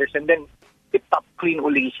Topsiders, and then tip-top clean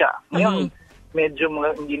uli siya. Ngayon, medyo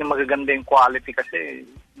hindi na magaganda yung quality kasi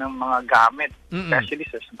ng mga gamit, especially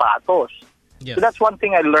sa sapatos. Yes. So that's one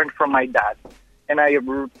thing I learned from my dad. And I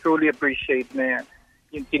truly appreciate na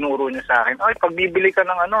yung tinuro niya sa akin. Ay, pag bibili ka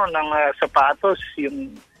ng sapatos,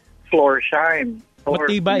 yung floor shine. Or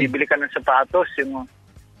bibili ka ng sapatos, yung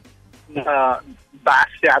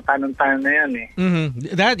Bass yata nung time na yan eh.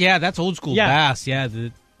 That's old school. Bass, yeah.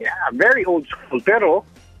 Yeah, very old school. Pero,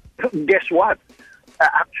 guess what? I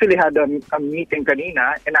actually had a meeting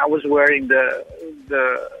kanina and I was wearing the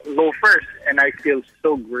loafers and I feel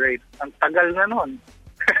so great. Ang tagal na nun.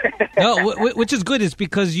 No, which is good is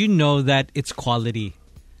because you know that it's quality.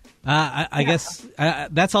 I guess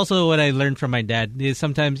that's also what I learned from my dad. Is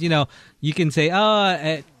sometimes, you can say,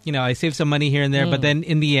 I saved some money here and there, but then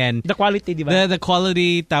in the end, the quality, diba? The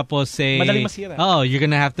quality, tapos say, madaling masira. You're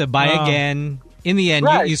gonna have to buy again. In the end,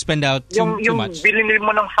 you spend out too much. Yung bilhin mo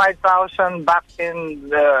ng 5,000 back in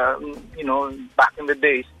the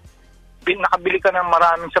days. Nakabili ka ng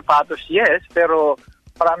maraming sapatos, yes, pero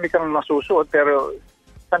marami kang masusuot, pero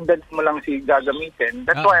sandali mo lang gagamitin.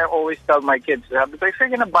 That's why I always tell my kids, because if you're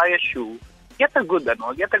gonna buy a shoe, get a good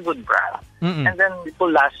brand. And then it will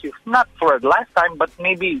last you, not for a lifetime, but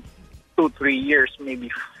maybe 2-3 years, maybe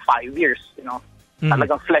 5 years,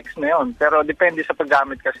 Talagang flex na yun. Pero depende sa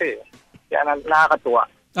paggamit kasi. Kaya nakakatuwa.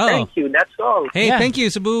 Oh. Thank you. That's all. Hey, thank you,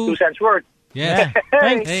 Cebu. 2 cents worth. Yeah.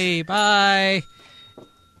 Thanks. Hey, bye.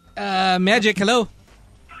 Magic, hello.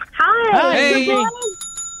 Hi. Hey. Good morning.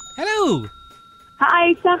 Hello.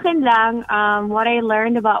 Hi, sa akin lang, what I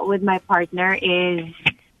learned about with my partner is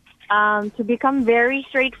to become very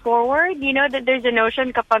straightforward. You know that there's a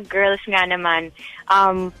notion kapag girls nga naman,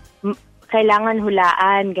 kailangan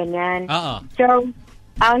hulaan, ganyan. So,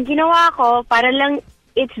 ang ginawa ko, para lang,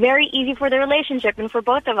 it's very easy for the relationship and for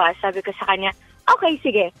both of us. Sabi ko sa kanya, okay,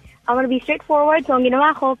 sige, I'm gonna be straightforward. So, ang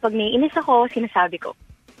ginawa ko, pag naiinis ako, sinasabi ko.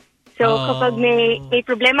 So, kapag may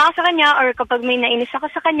problema ako sa kanya or kapag may nainis ako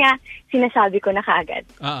sa kanya, sinasabi ko na kaagad.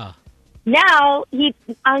 Now,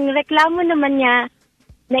 ang reklamo naman niya,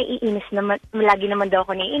 naiinis naman, lagi naman daw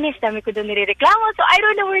ako naiinis, dami ko daw nirereklamo, so I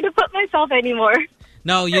don't know where to put myself anymore.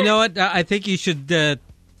 No, you know what? I think you should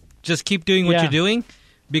just keep doing what you're doing,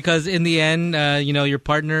 because in the end, your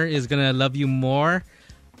partner is going to love you more.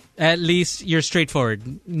 At least you're straightforward.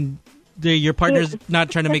 Your partner's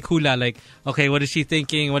not trying to make hula, like, okay, what is she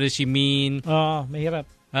thinking? What does she mean? Mahirap.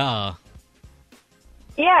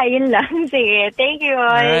 Yeah, yun lang. Sige, thank you.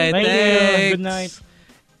 All right, Thank thanks. you. Good night.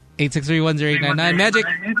 863-10899. Magic.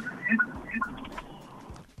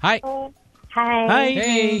 Hi. Hi. Hi.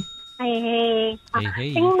 Hey. Hey. Hey.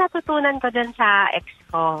 Yung natutunan ko dun sa ex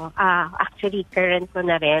ko, actually current ko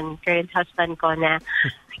na rin, current husband ko na,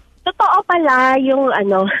 totoo pala yung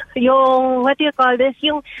yung, what do you call this,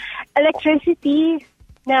 yung electricity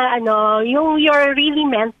na yung you're really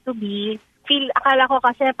meant to be. Akala ko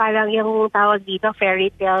kasi parang yung tawag dito,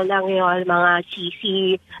 fairy tale lang yun, mga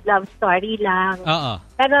cheesy love story lang.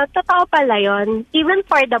 Pero totoo pala yun, even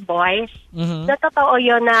for the boys, na totoo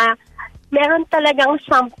yun na meron talagang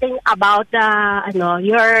something about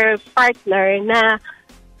your partner na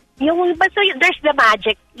yung, basta there's the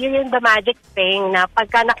magic, yun yung the magic thing na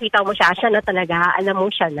pagka nakita mo siya na talaga, alam mo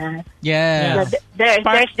siya na. Yeah.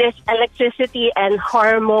 There's this electricity and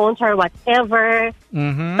hormones or whatever.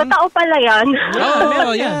 Totoo pala yan.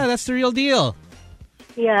 Oh, yeah, that's the real deal.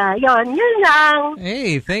 Yeah, yun lang.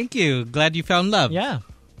 Hey, thank you. Glad you found love. Yeah.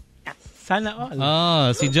 Sana all.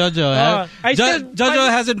 Oh, si Jojo. Jojo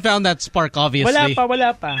hasn't found that spark, obviously.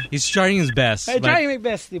 Wala pa. He's trying his best. Trying my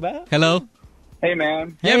best, diba? Hello? Hey,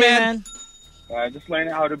 man. Yeah, man. Just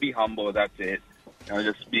learning how to be humble. That's it.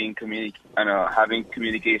 Just being having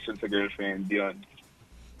communication sa girlfriend. Yun.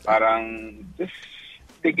 Parang just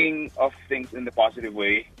thinking of things in the positive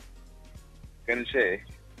way. Ganun siya eh.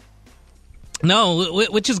 No,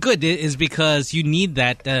 which is good, is because you need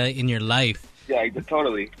that in your life. Yeah,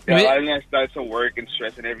 totally. Yeah, I think that's some work and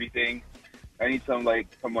stress and everything. I need someone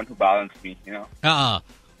to balance me, you know?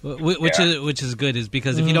 Which is good, is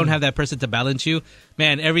because if you don't have that person to balance you,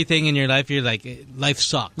 man, everything in your life, you're like, life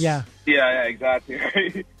sucks. Yeah, exactly.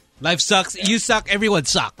 Life sucks. You suck. Everyone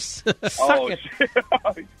sucks. Suck it.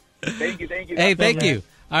 Thank you. Hey, thank you.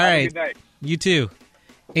 All right. Good night. You too.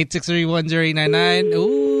 863-10899.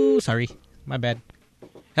 Ooh, sorry. My bad.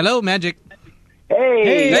 Hello, Magic.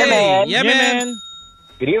 Hey. Yeah, man.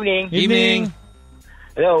 Good evening. Evening.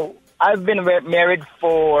 Hello. I've been married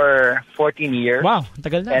for 14 years. Wow,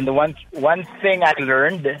 tagal na. And one thing I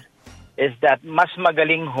learned is that mas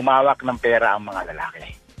magaling humawak ng pera ang mga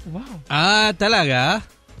lalaki. Wow. Talaga?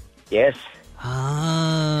 Yes.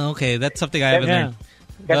 Okay. That's something I haven't learned.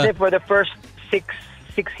 Kasi for the first six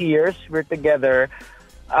years we're together,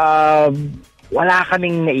 wala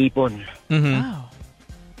kaming naipon. Wow.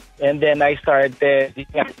 And then I started,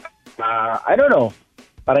 I don't know,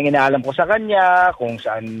 parang inaalam ko sa kanya kung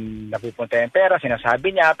saan napupunta yung pera,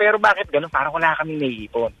 sinasabi niya, pero bakit ganun? Parang wala kaming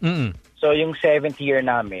naiipon. So yung 7th year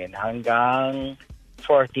namin hanggang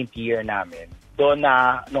 14th year namin, doon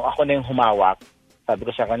na, nung ako na yung humawak, sabi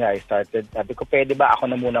ko sa kanya, sabi ko, pwede ba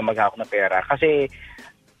ako na muna maghawak ng pera? Kasi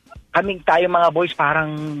tayo mga boys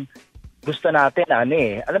parang gusto natin,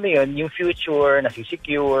 alam mo yun, yung future,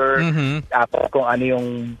 nasisecure, tapos kung ano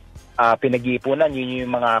yung pinag-iipunan, yun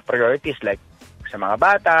yung mga priorities, like sa mga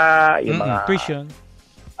bata, yung mga tuition.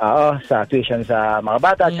 Sa tuition sa mga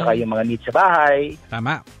bata, tsaka yung mga needs sa bahay.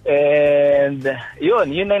 Tama. And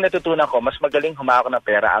yun ang natutunan ko, mas magaling humawak ng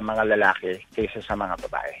pera ang mga lalaki kaysa sa mga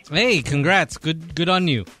babae. Hey, congrats. Good on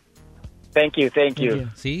you. Thank you.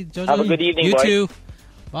 See, Jojo, have a good evening, you boys. too.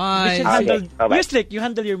 Bye. Bye-bye. You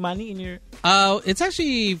handle your money in your... It's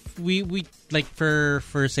actually, we like for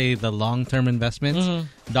say the long-term investments,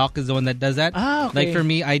 Doc is the one that does that. Okay. Like for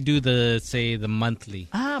me, I do the monthly.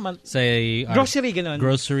 Say grocery, ganun.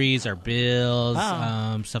 Groceries, our bills,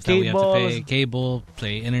 stuff that we have to pay, cable,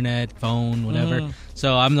 play internet, phone, whatever.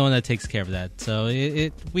 So I'm the one that takes care of that. So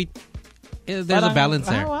there's a balance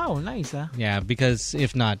there. Wow, nice, Yeah, because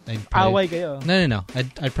if not, I'd probably... Away kayo. No.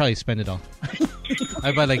 I'd probably spend it all.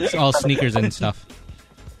 I'd buy like all sneakers and stuff.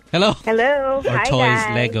 Hello. Hello. Or Hi, toys,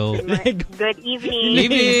 guys. Lego. Good evening.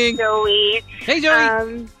 Evening. Joey. Hey,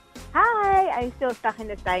 Joey. Hi. I'm still stuck in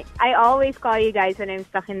the sky. I always call you guys when I'm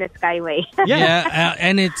stuck in the skyway. Yeah,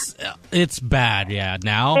 and it's bad. Yeah,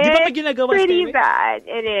 now. It's pretty bad.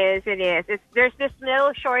 It is. There's this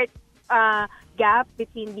little short gap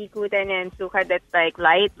between Bikutan and Sukat that's like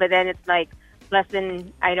light, but then it's like less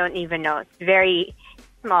than, I don't even know. It's very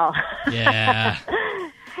small. Yeah.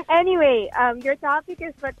 Anyway, your topic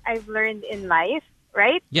is what I've learned in life,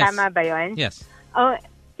 right? Yes. Tama ba yun? Yes. Oh,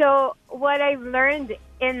 so what I've learned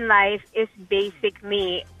in life is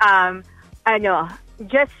basically,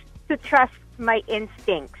 just to trust my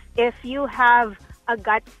instincts. If you have a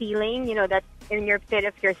gut feeling, that's in your pit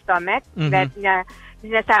of your stomach, that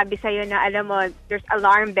sinasabi sa'yo na, alam mo, there's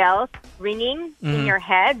alarm bells ringing in your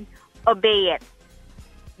head, obey it.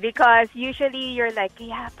 Because usually you're like,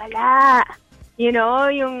 kaya pala.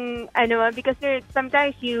 Because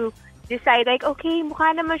sometimes you decide like, okay,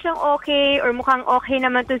 mukha naman siyang okay, or mukhang okay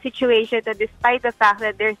naman to situation, despite the fact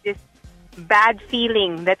that there's this bad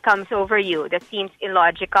feeling that comes over you that seems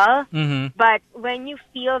illogical. But when you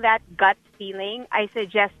feel that gut feeling, I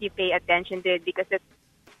suggest you pay attention to it because it's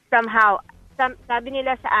somehow, sabi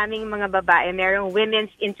nila sa aming mga babae, merong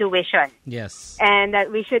women's intuition. Yes. And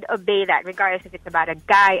that we should obey that regardless if it's about a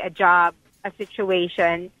guy, a job, a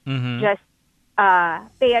situation. Just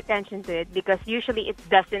pay attention to it because usually it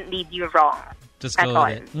doesn't lead you wrong. Just at go all.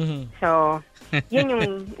 with it. So, yun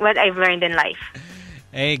yung what I've learned in life.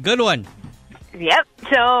 Hey, good one. Yep.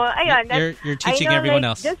 So, ayun. You're teaching everyone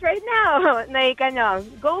else. Just right now,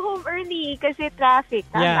 go home early kasi traffic.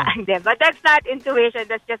 Yeah. But that's not intuition.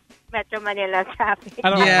 That's just Metro Manila traffic.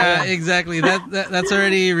 Yeah, exactly. That's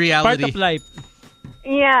already reality. Part of life.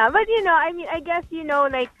 Yeah, but I guess,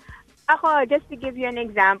 ako, just to give you an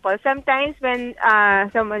example, sometimes when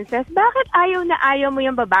someone says, bakit ayaw na ayaw mo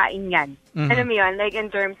yung babaeng yan? Alam mo yun, like in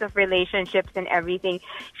terms of relationships and everything.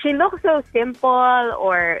 She looks so simple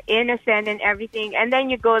or innocent and everything. And then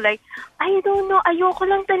you go like, I don't know, ayoko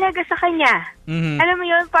lang talaga sa kanya. Alam mo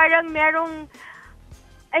yun, parang merong,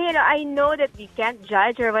 I know that we can't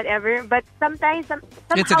judge or whatever, but sometimes, somehow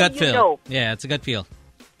it's a gut you feel. know. Yeah, it's a gut feel.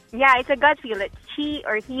 Yeah, it's a gut feel that she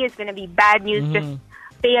or he is going to be bad news. Just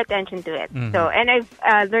pay attention to it. So, and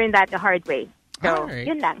I've learned that the hard way. So,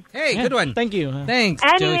 yun lang. Hey, good one. Thank you. Thanks.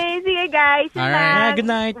 Anyway, sige guys. All right. Yeah, good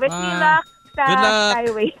night. Wish me luck sa Good luck.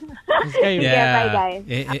 skyway. Yeah, bye guys.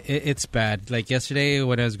 It's bad. Like yesterday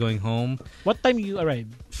when I was going home. What time you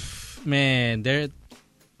arrived? Man,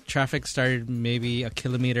 traffic started maybe a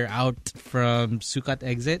kilometer out from Sukat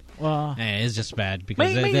exit. Wow. It's just bad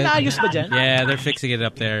because may naayos ba dyan? Yeah, they're fixing it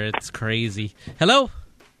up there. It's crazy. Hello.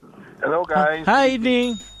 Hello, guys. Hi,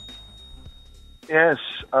 evening. Yes.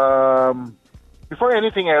 Before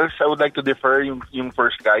anything else, I would like to defer yung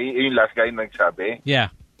first guy, yung last guy na nagsabi. Yeah.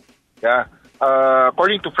 Yeah.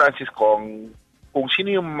 According to Francis Kong, kung sino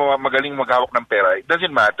yung magaling maghawak ng pera, it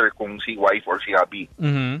doesn't matter kung si wife or si hubby.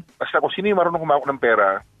 Basta kung sino yung marunong humawak ng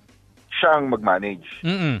pera, siya ang mag-manage.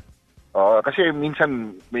 Kasi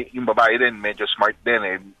minsan, yung babae din, medyo smart din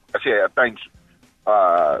eh. Kasi at times,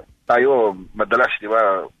 tayo, madalas, di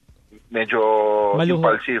ba, medyo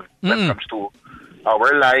impulsive when it comes to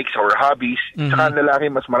our likes, our hobbies. Saka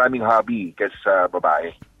lalaki mas maraming hobby kaysa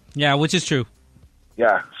babae. Yeah, which is true.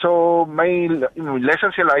 Yeah. So, my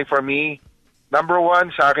lessons in life for me, number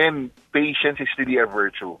one, sa akin, patience is really a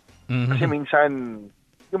virtue. Kasi minsan,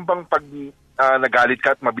 yung bang pag nagalit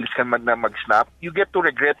ka at mabilis ka mag-snap, you get to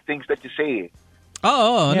regret things that you say.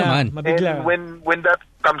 Oo, naman. And when that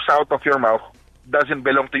comes out of your mouth, doesn't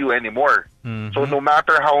belong to you anymore. So no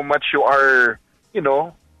matter how much you are,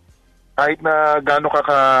 kahit na gaano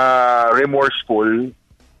ka remorseful,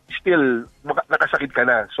 still nakasakit ka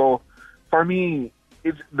na. So for me,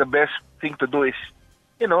 it's the best thing to do is,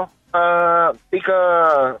 take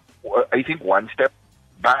I think one step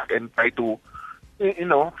back and try to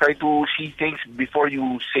see things before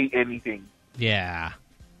you say anything. Yeah.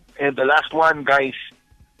 And the last one, guys,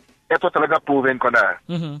 eto talaga proven ko na.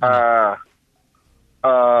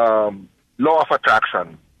 Law of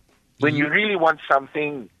attraction. When you really want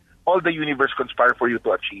something, all the universe conspire for you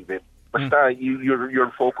to achieve it. Basta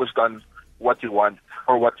you're focused on what you want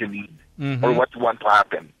or what you need or what you want to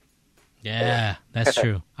happen. Yeah, that's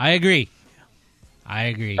true. I agree.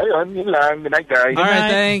 Ayun, yun lang. Good night, guys. All right,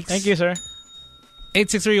 thanks. Thank you, sir.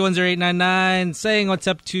 863-10899 saying what's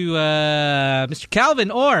up to Mr. Calvin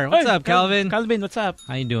Orr. What's up, Calvin? Calvin, what's up?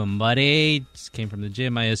 How you doing, buddy? Just came from the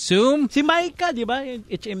gym, I assume. Si Maika, di ba?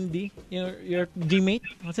 HMD. Your G-mate.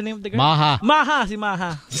 What's the name of the girl? Maha. Maha, si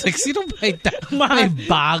Maha. Like, sino ba ito? May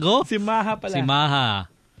bago? Si Maha pala. Si Maha.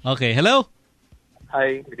 Okay, hello?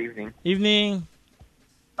 Hi, good evening. Evening.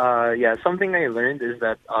 Yeah, something I learned is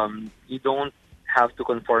that you don't have to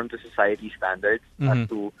conform to society standards as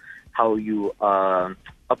to how you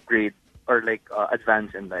upgrade or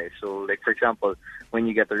advance in life. So, like, for example, when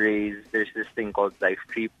you get a raise, there's this thing called life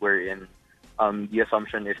creep wherein the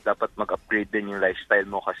assumption is dapat mag-upgrade din yung lifestyle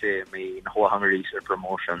mo kasi may nakuha kang raise or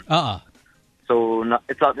promotion. So,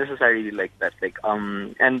 it's not necessarily like that. Like,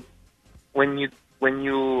 and when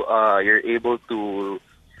you're able to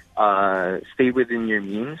stay within your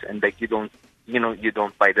means and like you don't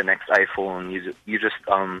buy the next iPhone.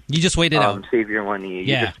 You just wait it out. Save your money.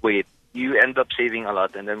 Yeah. You just wait. You end up saving a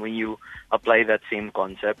lot, and then when you apply that same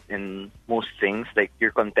concept in most things, like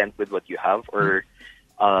you're content with what you have, or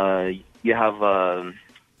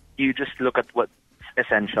you just look at what's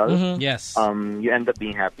essential. Yes. You end up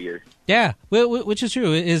being happier. Yeah, which is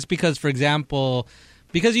true. Is because, for example,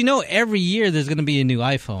 because every year there's going to be a new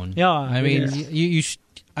iPhone. Yeah. I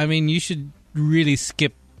mean, you should really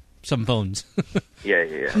skip some phones. Yeah.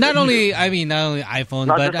 Not only iPhone,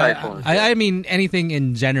 not but just iPhones, I mean anything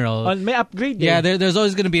in general. May upgrade. Yeah, there's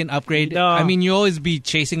always going to be an upgrade. I mean, you always be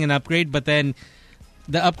chasing an upgrade, but then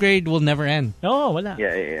the upgrade will never end. No, wala.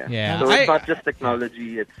 Yeah. So it's not just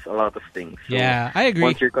technology; it's a lot of things. So yeah, I agree.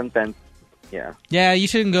 Once you're content. Yeah, you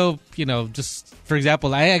shouldn't go, just, for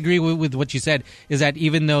example, I agree with what you said, is that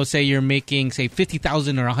even though, say, you're making, say,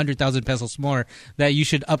 50,000 or 100,000 pesos more, that you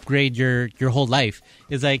should upgrade your whole life.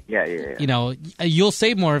 It's like, you'll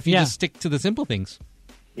save more if you just stick to the simple things.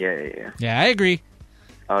 Yeah. Yeah, I agree.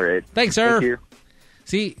 All right. Thanks, sir. Thank you.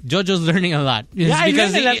 See, Jojo's learning a lot. Yeah,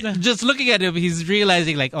 because I learned a lot. just looking at him, he's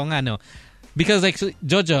realizing, like, oh, nga, no. Because, like, so,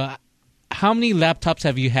 Jojo, how many laptops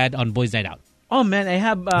have you had on Boys Night Out? Oh, man, I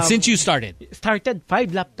have... Since you started? 5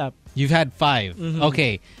 laptops. You've had 5.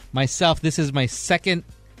 Okay. Myself, this is my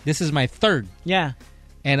third. Yeah.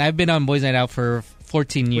 And I've been on Boys Night Out for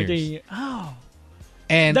 14 years. Oh.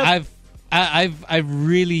 And I've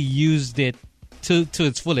really used it to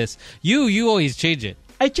its fullest. You always change it.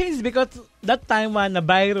 I changed because that time na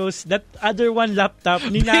virus, that other one laptop,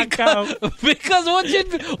 ninakaw. Because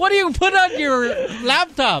what do you put on your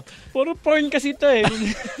laptop? Puro porn kasi ito eh.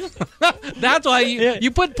 That's why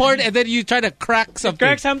you put porn and then you try to crack something.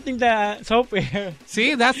 Crack something the software.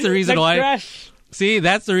 See, that's the reason why. Crash. See,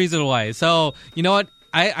 that's the reason why. So, you know what?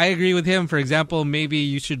 I agree with him. For example, maybe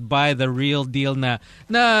you should buy the real deal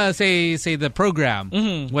say the program,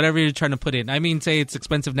 whatever you're trying to put in. I mean, say it's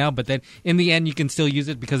expensive now, but then in the end you can still use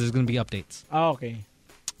it because there's going to be updates. Oh, okay.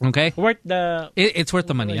 Okay? It's worth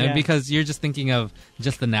the money because you're just thinking of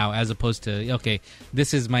just the now as opposed to, okay,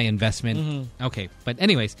 this is my investment. Okay. But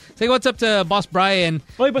anyways, say what's up to Boss Brian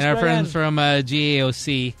and our friends from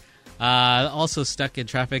GAOC. Also stuck in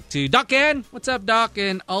traffic to Doc Ann. What's up, Doc?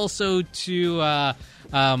 And also to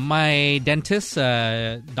my dentist,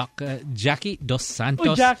 Doc Jackie Dos Santos.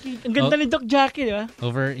 Oh, Jackie. Ang ganda ni Doc Jackie, di ba?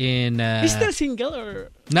 Over in... He's still single or...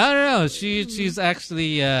 No. She's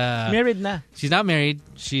actually... married na. She's not married.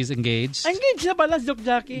 She's engaged. Engaged na pala, Doc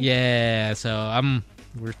Jackie. Yeah, so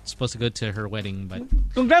we're supposed to go to her wedding, but...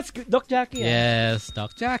 Congrats, Doc Jackie. Yes,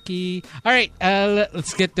 Doc Jackie. All right,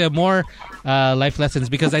 let's get more life lessons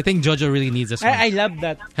because I think Jojo really needs this one. I love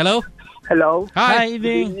that. Hello? Hello. Hi.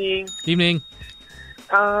 Evening. Evening.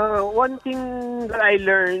 One thing that I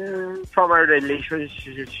learned from our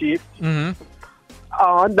relationship,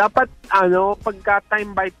 dapat, pagka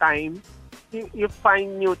time by time, you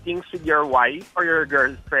find new things with your wife or your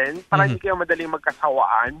girlfriend para hindi kayo madaling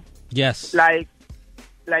magkasawaan. Yes. Like,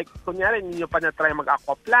 kunyari, hindi nyo pa na-try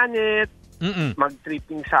mag-aquaplanet,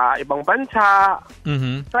 mag-tripping sa ibang bansa,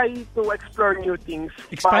 try to explore new things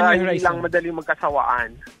para hindi lang madaling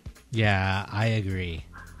magkasawaan. Yeah, I agree.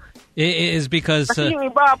 It is because... Kasi yung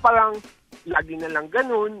iba parang lagi na lang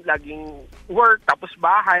ganun, laging work, tapos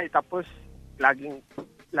bahay, tapos laging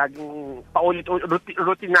paulit-ulit,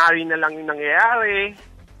 routinary na lang yung nangyayari.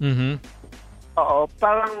 Oo,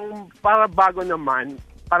 para bago naman,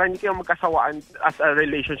 para hindi kayo magkasawaan as a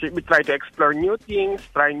relationship, we try to explore new things,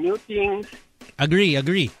 try new things. Agree.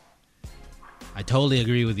 I totally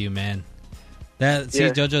agree with you, man.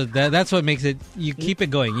 Jojo, that's what makes it, you keep it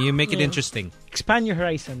going, you make it interesting. Expand your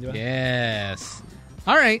horizon, diba? Yes.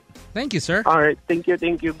 All right. Thank you, sir. All right. Thank you.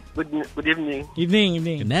 Good evening. Evening.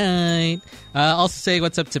 Good night. Also say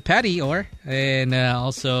what's up to Patty and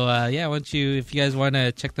also, why don't you, if you guys want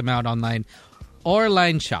to check them out online,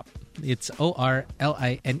 Orline Shop. It's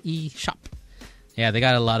ORLINE shop. Yeah, they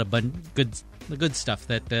got a lot of good stuff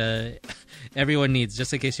that everyone needs,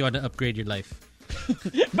 just in case you want to upgrade your life.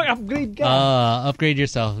 Mag-upgrade ka. Upgrade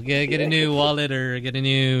yourself. Get a new wallet or get a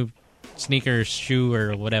new sneaker, shoe,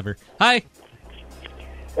 or whatever. Hi.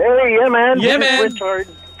 Hey, yeah, man. Yeah, This is man. Richard.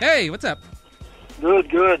 Hey, what's up? Good.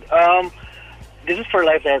 This is for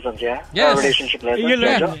life lessons, yeah? Yes. Or relationship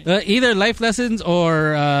lessons. Yeah. Either life lessons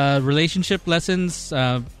or relationship lessons.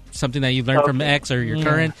 Something that you learned from ex or your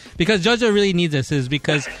current. Because Jojo really needs this is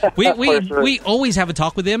because we always have a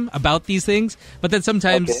talk with him about these things, but then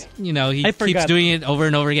sometimes he keeps doing it over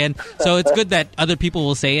and over again. So it's good that other people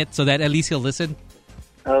will say it so that at least he'll listen.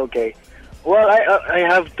 Okay. Well, I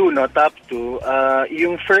have two, no? Top two.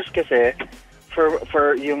 Yung first kasi,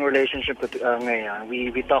 for yung relationship ngayon,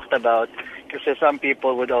 we talked about, kasi some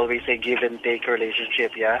people would always say give and take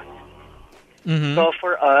relationship, yeah? Mm-hmm. So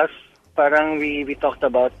for us, parang we talked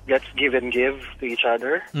about let's give and give to each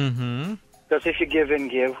other. Mm-hmm. Because if you give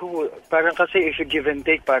and give, parang kasi if you give and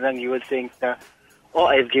take, parang you would think na, oh,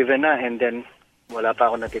 I've given na, and then wala pa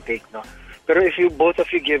ako natitake, no? Pero if you both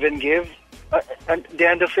of you give and give, at the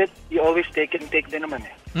end of it, you always take and take din naman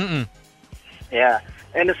eh. Mm-mm. Yeah.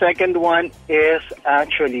 And the second one is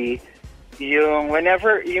actually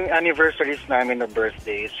whenever yung anniversaries namin or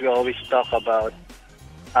birthdays, we always talk about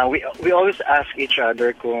we always ask each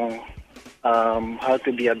other kung how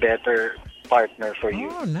to be a better partner for you.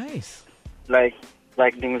 Oh, nice. Like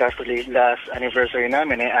the last anniversary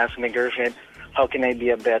namin, I asked my girlfriend, how can I be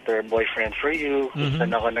a better boyfriend for you? Mm-hmm.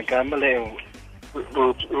 Saan ako nagkamali?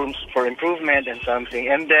 Rooms for improvement and something.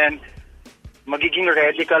 And then, magiging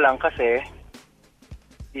ready ka lang kasi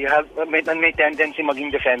you have may tendency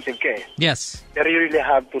maging defensive ka eh. Yes. Pero you really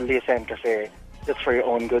have to listen kasi it's for your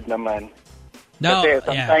own good naman. No, kasi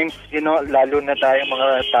sometimes, lalo na tayo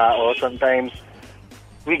mga tao, sometimes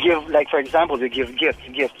we give, like for example, we give gifts.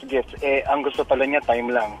 Eh, ang gusto pala niya, time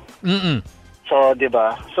lang. Mm-mm. So, di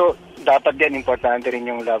ba? So, dapat din, importante rin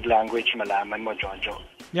yung love language, malaman mo, Jojo.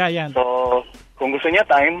 Yeah. So, kung gusto niya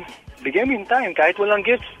time, bigyan mo yung time. Kahit walang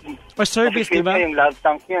gifts. Or service, di ba? Yung love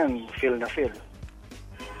tank yan, feel na feel.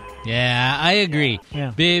 Yeah, I agree. Yeah.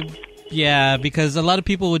 Babe, yeah, because a lot of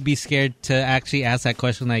people would be scared to actually ask that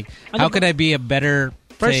question, like, how could I be a better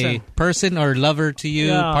person or lover to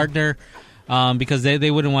you, partner? Because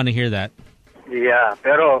they wouldn't want to hear that. Yeah,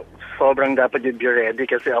 pero sobrang dapat you'd be ready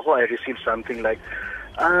kasi ako, I received something like,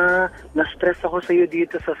 na-stress ako sa'yo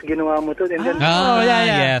dito sa ginawa mo to. And then,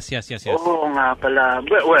 Yes. Oo nga pala.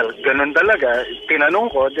 Well, ganun talaga.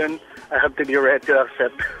 Tinanong ko, then I have to be ready to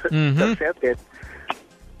accept it.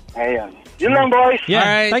 Ayan. Yun lang, boys. Yeah. All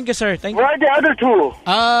right. Thank you, sir. Thank you. Where are the other two?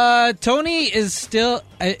 Tony is still,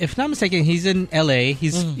 if not mistaken, he's in LA.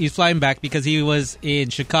 He's flying back because he was in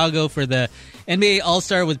Chicago for the NBA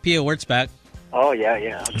All-Star with Pia Wurtzbach. Oh, yeah.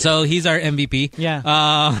 Okay. So he's our MVP.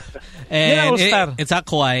 Yeah. And it's not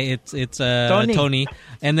Kawhi. It's Tony.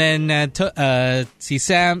 And then si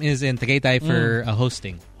Sam is in Tagaytay for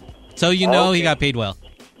hosting. So he got paid well.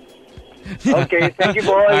 Okay, thank you,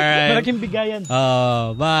 boys. All right. Malaking bigayan.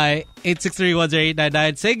 Bye.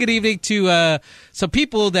 863-10899. Say good evening to some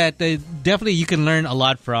people that definitely you can learn a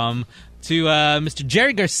lot from. To Mr.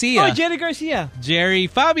 Jerry Garcia. Oh, Jerry Garcia. Jerry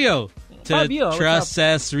Fabio. To Fabio, Trust,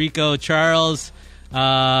 Cess, Rico, Charles.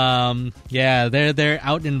 Yeah, they're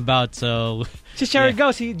out and about. So Si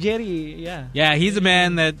Siargao, si Jerry. Yeah, he's a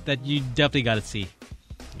man that you definitely got to see.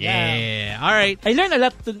 Yeah. All right. I learned a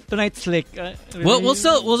lot tonight, Slick.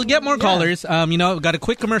 We'll get more callers. We've got a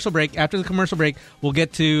quick commercial break. After the commercial break, we'll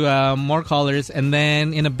get to more callers, and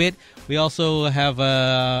then in a bit we also have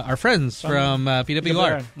our friends from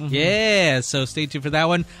PWR. Mm-hmm. Yeah, so stay tuned for that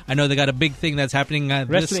one. I know they got a big thing that's happening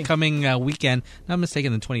this coming weekend. Not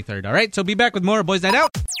mistaken, the 23rd. All right, so be back with more Boys Night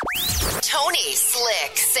Out. Tony,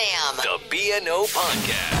 Slick, Sam. The BNO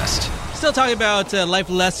Podcast. Still talking about life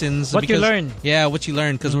lessons. What you learn. Yeah, what you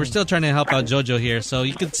learn, because we're still trying to help out Jojo here. So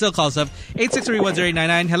you can still call us up.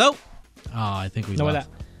 863-10899. Hello? Oh, I think we lost.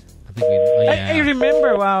 I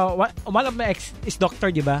remember, one of my ex is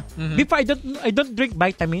doctor, di ba? Mm-hmm. Before, I don't drink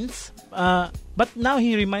vitamins. But now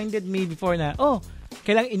he reminded me before na,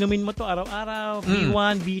 kailangan inumin mo to araw-araw.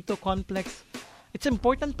 B1, B2 complex. It's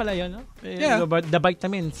important pala yun, no? Yeah. The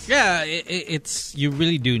vitamins. Yeah, it's you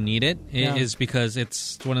really do need it. It is because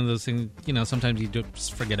it's one of those things, sometimes you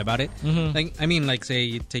just forget about it. Mm-hmm. Like say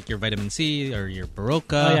you take your vitamin C or your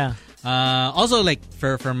Berocca. Also, like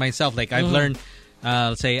for myself, like I've learned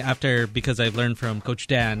let's say after, because I've learned from Coach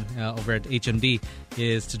Dan over at HMD,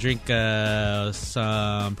 is to drink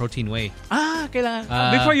some protein whey.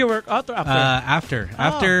 Kailangan. Before you work out or after?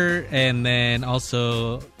 After, and then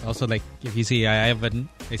also like if you see, I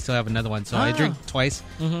still have another one, so I drink twice.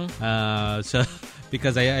 So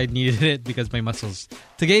because I needed it because my muscles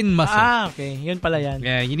to gain muscle. Okay, yun pala yan.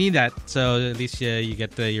 Yeah, you need that. So at least you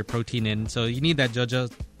get your protein in. So you need that, Jojo.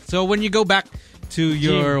 So when you go back to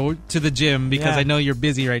the gym, because I know you're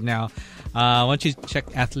busy right now, why don't you check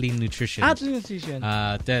Athlean Nutrition? Athlean Nutrition.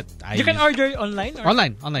 You can order online? Or?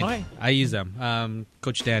 Online. Okay. I use them.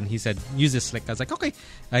 Coach Dan, he said, use this Slick. I was like, okay.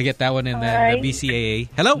 I get that one, and then the BCAA.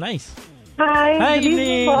 Hello. Nice. Hi. Good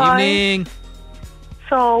evening. Evening.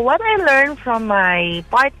 So what I learned from my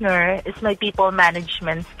partner is my people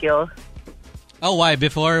management skill. Oh, why?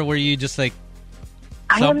 Before, were you just like...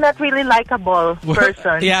 I am not really likable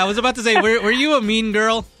person. Yeah, I was about to say, were you a mean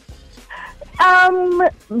girl?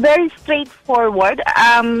 Very straightforward.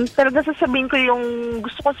 Talaga sasabihin ko yung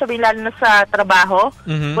gusto ko sabihin, lalo na sa trabaho.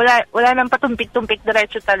 Mm-hmm. Wala nang patumpik-tumpik,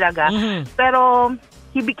 diretso talaga. Mm-hmm. Pero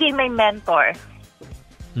he became my mentor.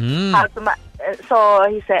 So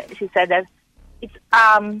she said that it's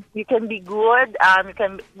you can be good,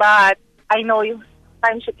 but I know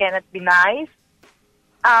sometimes you cannot be nice.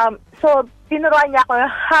 So tinuruan niya ako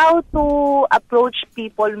how to approach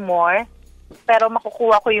people more, pero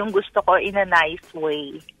makukuha ko yung gusto ko in a nice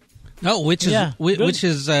way. No, which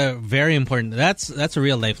is very important. That's a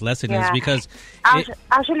real life lesson, is because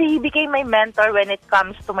actually he became my mentor when it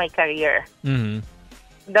comes to my career. Mm-hmm.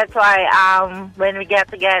 That's why when we get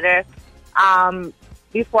together,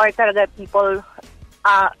 before talaga people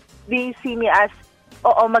they see me as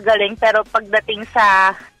magaling, pero pagdating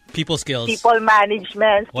sa people skills, people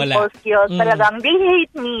management, people skills, talagang they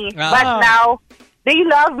hate me. But now they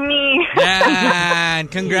love me. Man,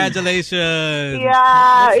 congratulations.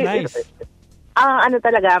 Yeah. That's nice.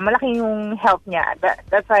 Talaga, malaki yung help niya.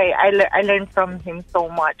 That's why I learned from him so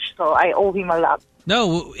much. So I owe him a lot.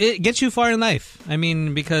 No, it gets you far in life. I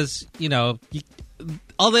mean, because,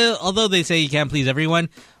 although they say you can't please everyone,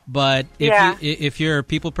 but if you're a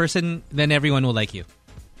people person, then everyone will like you.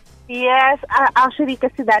 Yes, actually,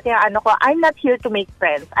 kasi dati I'm not here to make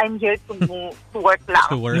friends. I'm here to work lang.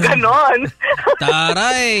 To work. Ganon.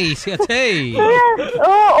 Taray! Siate!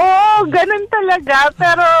 Oo, ganon talaga.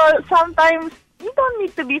 Pero sometimes, you don't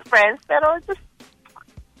need to be friends. Pero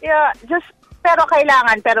pero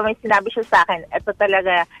kailangan. Pero may sinabi siya sa akin, ito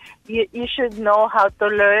talaga, you should know how to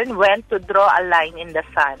learn when to draw a line in the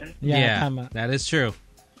sun. Yeah, that is true.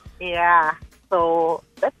 Yeah. So,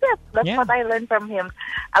 that's it. That's what I learned from him.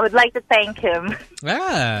 I would like to thank him.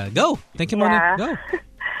 Go. Thank you, Mona. Go.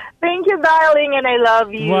 Thank you, darling, and I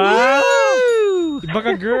love you. Wow.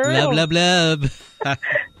 Baka girl. Love.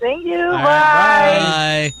 Thank you.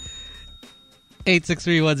 Bye.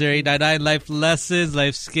 863-10899. Life lessons,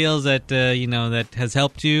 life skills that, that has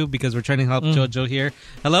helped you, because we're trying to help Jojo here.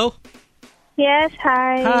 Hello? Yes,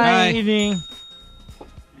 hi. Hi. Evening.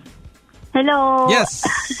 Hello. Yes.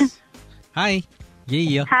 Hi.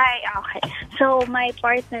 Yeah. Hi. Okay. So my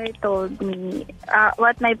partner told me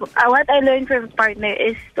what I learned from partner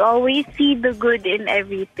is to always see the good in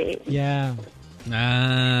everything. Yeah.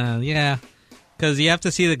 Yeah. Because you have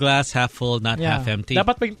to see the glass half full, not half empty.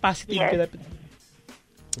 Dapat maging positive. Yes.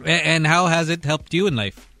 And how has it helped you in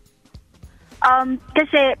life?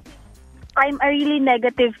 Kasi I'm a really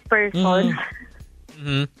negative person.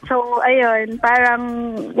 Mm-hmm. So ayun,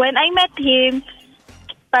 parang when I met him,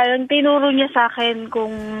 parang tinuro niya sa akin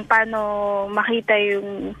kung paano makita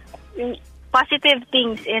yung positive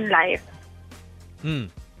things in life.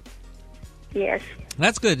 Yes.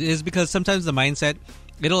 That's good. Is because sometimes the mindset,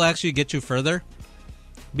 it'll actually get you further.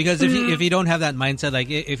 Because if you don't have that mindset, like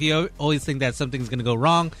if you always think that something's going to go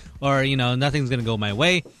wrong, or nothing's going to go my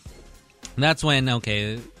way, that's when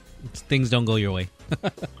things don't go your way.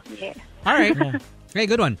 Yeah. All right. Hey,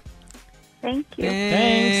 good one. Thank you.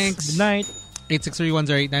 Thanks. Good night.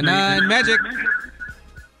 863-10899. Magic.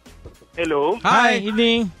 Hello. Hi.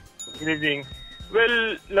 Evening. Good evening.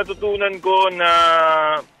 Well, natutunan ko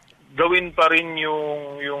na gawin pa rin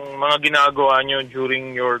yung mga ginagawa nyo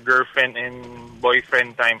during your girlfriend and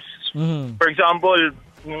boyfriend times. Mm-hmm. For example,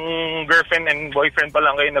 girlfriend and boyfriend pa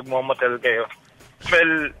lang kayo, nagmomotel kayo.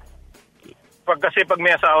 Well, kasi pag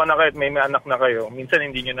may asawa na kayo at may anak na kayo, minsan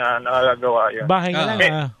hindi nyo na nakagagawa yun. Bahay na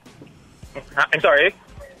lang. I'm sorry?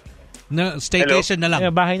 No, staycation na lang.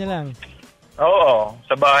 Yeah, bahay na lang. Oo,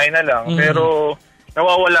 sa bahay na lang. Pero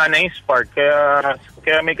nawawala na yung spark.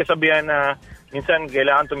 Kaya may kasabihan na minsan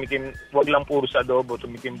kailangan tumikim, wag lang puro sa adobo,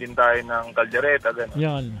 tumikim din tayo ng kaldereta, gano'n.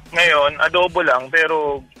 Yan. Ngayon, adobo lang,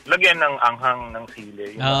 pero lagyan ng anghang ng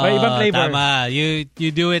sili. Oh, ibang flavor. Tama.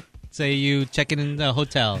 You do it, say you check in the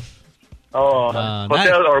hotel. Oh,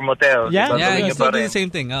 hotel or motel. Yeah, you still do the same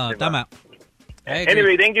thing. Oh, tama.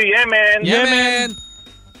 Anyway, thank you, Yemen. Yemen.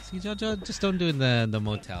 See, Jojo, just don't do it in the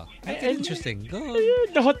motel. Interesting. Go.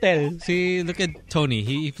 The hotel. See, look at Tony.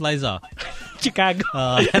 He flies off. Chicago.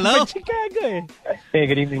 Hello? Chicago eh. Hey,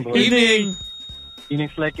 good evening, boys. Evening. Evening,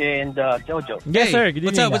 Slick and Jojo. Yes, sir. Good evening.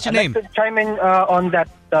 What's up? What's your name? I'd like to chime in on that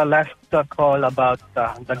last call about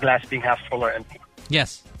the glass being half full or empty.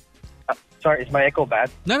 Yes. Sorry, is my echo bad?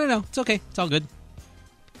 No. It's okay. It's all good.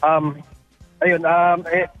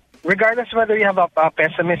 Regardless whether you have a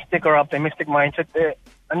pessimistic or optimistic mindset,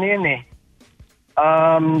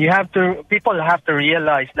 people have to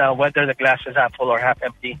realize now whether the glass is half full or half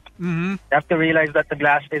empty. Mm-hmm. You have to realize that the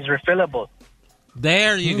glass is refillable.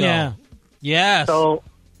 There you go. Yeah. Yes. So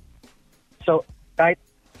tight.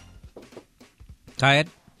 Tired?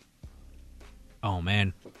 Oh,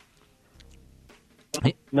 man.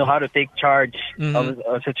 Know how to take charge of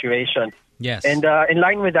a situation. Yes. And in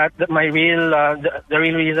line with that, the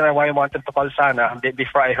real reason why I wanted to call Sana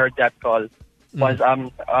before I heard that call was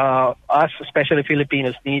us, especially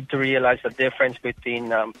Filipinos, need to realize the difference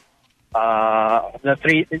between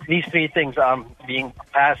these three things: being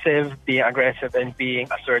passive, being aggressive, and being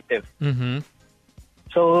assertive. Mm-hmm.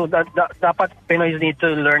 So dapat Pinoys need to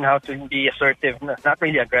learn how to be assertive, not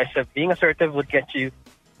really aggressive. Being assertive would get you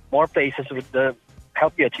more places, would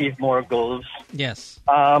help you achieve more goals. Yes.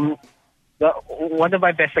 One of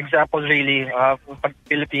my best examples really, pag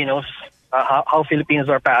Filipinos, how Filipinos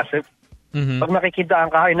are passive. Mm-hmm. Pag nakikita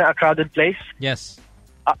ka in a crowded place, yes.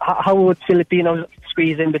 How would Filipinos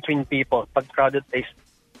squeeze in between people pag crowded place?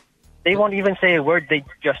 They won't even say a word. They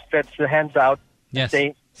just stretch their hands out. Yes.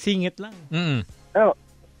 Say, singit lang. Mm-mm. No,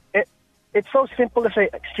 it's so simple to say,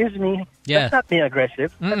 excuse me. Yeah. That's not being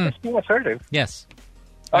aggressive. That's just being assertive. Yes.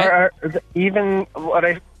 Or even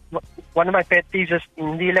one of my pet peeves is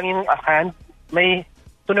hindi lang yung hand, may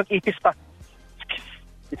tunog ipis pa.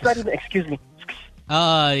 It's not even excuse me.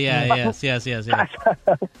 Oh, yeah, yes. Come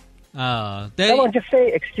on, just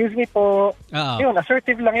say, excuse me po. Yun,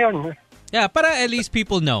 assertive lang yun. Yeah, para at least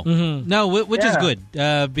people know. Mm-hmm. No, which is good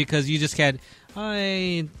because you just can't,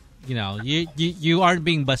 you aren't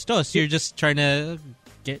being bastos. You're just trying to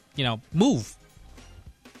move.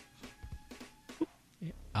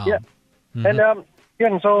 Yeah. Mm-hmm. And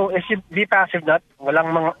yun, so if you be passive,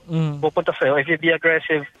 walang mga pupunta sa'yo. If you be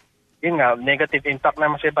aggressive, yun nga, negative impact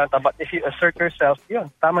naman sa ibang tao. But if you assert yourself, yun,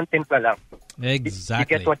 tamang timpla lang. Exactly. You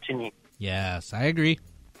get what you need. Yes, I agree.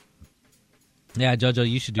 Yeah, Jojo,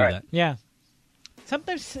 you should do that. Yeah.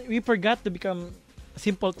 Sometimes we forgot to become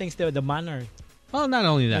simple things there, the manner. Well, not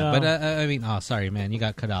only that, but sorry, man, you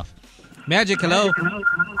got cut off. Magic, hello.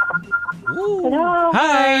 Hello.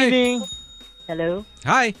 Hi. Hello.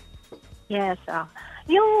 Hi. Yes.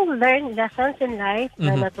 Yung learned lessons in life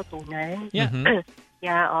na natutunan. Yeah.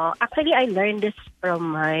 Yeah. Actually, I learned this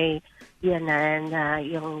from my yanan,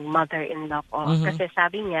 yung mother-in-law ko. Kasi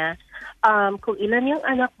sabi niya, kung ilan yung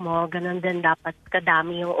anak mo, ganun din dapat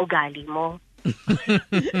kadami yung ugali mo.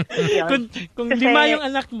 kung kasi, 5 yung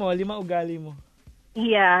anak mo, 5 ugali mo.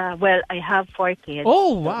 Yeah. Well, I have 4 kids.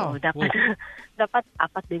 Oh, wow. So, dapat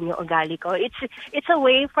 4 din yung ugali ko. It's a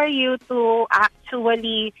way for you to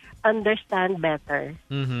actually understand better.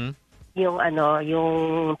 Mm-hmm. Yung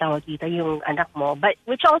tawag dito, yung anak mo. But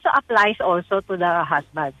which also applies also to the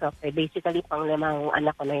husband. So, basically, 5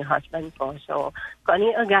 anak ko na yung husband ko. So, kung ano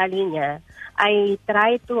yung ugali niya, I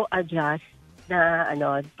try to adjust na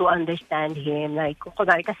to understand him. Like,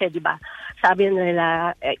 kunwari kasi, di ba, sabi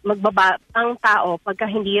nila, ang tao, pagka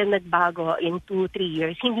hindi yan nagbago in 2-3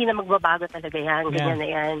 years, hindi na magbabago talaga yan. Ganyan na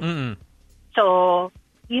yan. Mm-hmm. So,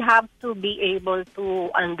 you have to be able to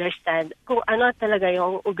understand kung ano talaga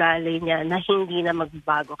yung ugali niya na hindi na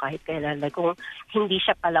magbabago kahit kailan. Like, kung hindi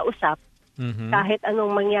siya pala usap, kahit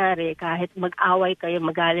anong mangyari, kahit mag-away kayo,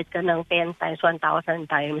 magalit ka ng 10 times, 1,000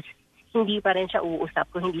 times, hindi pa rin siya uusap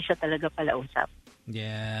kung hindi siya talaga pala usap.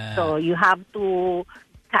 Yeah. So, you have to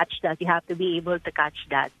catch that. You have to be able to catch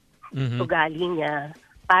that. Ugali niya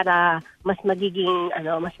para mas magiging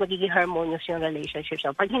harmonious yung relationship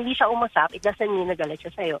siya. Pag hindi siya umusap, it doesn't mean nagalit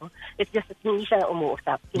siya sa'yo. It's just that hindi siya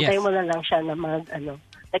umuusap. Hintay mo na lang siya na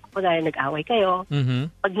like kung nag-away kayo.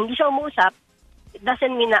 Pag hindi siya umuusap, it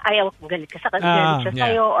doesn't mean na ayaw galit ka sa galit siya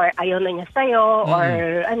sa'yo or ayaw na niya sa'yo or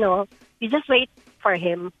you just wait for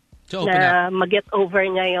him na mag-get over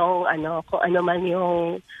niya yung kung ano man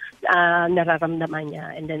yung nararamdaman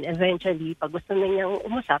niya. And then eventually, pag gusto na niyang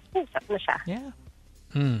usap na siya. Yeah.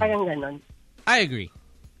 Parang ganon. I agree.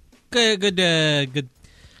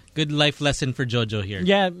 Good life lesson for Jojo here.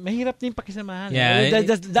 Yeah, mahirap din pakisamahan. Yeah,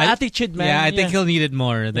 the attitude, man. Yeah, I think he'll need it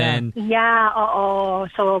more than... Yeah, oo.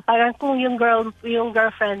 So, parang kung yung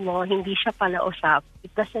girlfriend mo, hindi siya pala usap,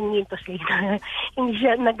 it doesn't mean to say na hindi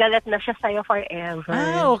siya nagalat na siya sa'yo forever.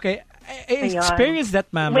 Okay. I experience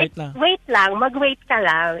that, ma'am, right now. Wait lang. Mag-wait ka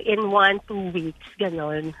lang in 1-2 weeks.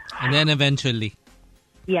 Ganon. And then eventually.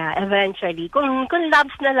 Yeah, eventually. Kung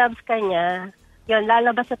loves na loves ka niya, yun,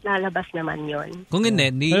 lalabas at lalabas naman yun. Kung hindi,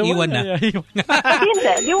 iwan na. Hindi,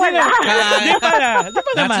 iwan na. Di pa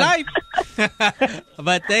That's naman. life.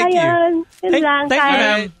 But thank you. Ayun, yun lang. Thank you, Kyle.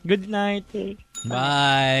 ma'am. Good night.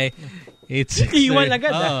 Bye. It's Iwan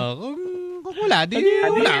agad. Kung wala, di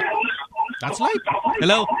wala. That's life.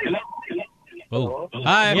 Hello. Oh.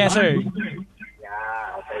 Hi. Yes, sir.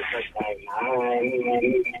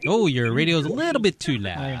 Oh, your radio's a little bit too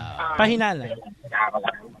loud. Pahina lang.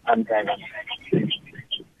 I'm driving.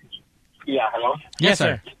 Yeah, hello? Yes,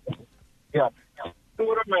 sir. Yeah.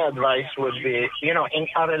 My advice would be, in a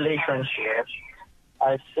relationship,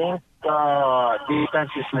 I think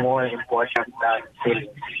distance is more important than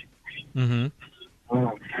feelings. Mm-hmm.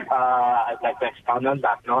 I'd like to expound on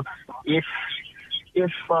that, no? If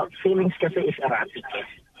feelings kasi is erratic,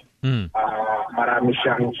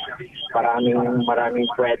 maraming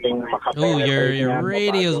pwedeng makapera. Oh, your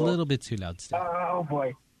radio's a little bit too loud still. Oh,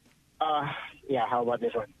 boy. Yeah, how about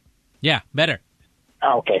this one? Yeah, better.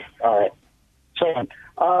 Okay, all right. So,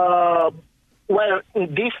 well,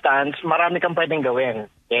 distance, marami kang pwedeng gawin.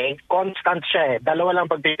 Okay? Constant siya eh. Dalawa lang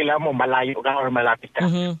pagpipila mo, malayo ka or malapit ka.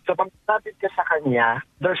 So, pag malapit ka sa kanya,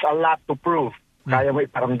 there's a lot to prove. Kaya mo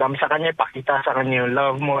iparamdam sa kanya, pakita sa kanya yung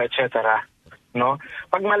love mo, etc. No?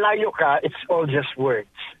 Pag malayo ka, it's all just words.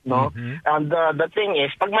 No? And the thing is,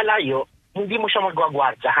 pag malayo, hindi mo siya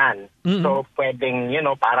magwagwardyahan. So, pwedeng,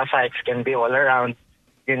 parasites can be all around.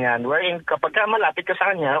 Ganyan. Wherein, kapag ka malapit ka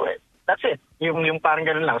sa kanya, that's it. Yung parang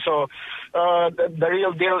ganun lang. So, the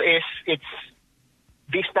real deal is, it's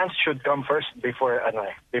distance should come first before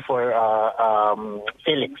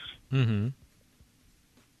feelings.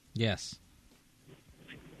 Yes.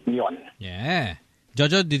 Yun. Yeah.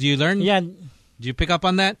 Jojo, did you learn? Yeah. Did you pick up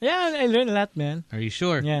on that? Yeah, I learned a lot, man. Are you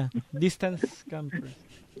sure? Yeah. Distance comes first.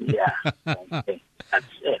 Yeah. Okay. That's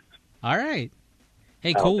it. All right.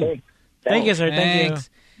 Hey, cool. Okay. Thank you, sir. Thank Thanks.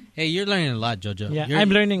 Hey, you're learning a lot, Jojo. Yeah, I'm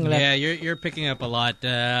learning a lot. Yeah, you're picking up a lot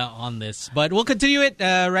on this. But we'll continue it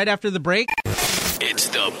right after the break. It's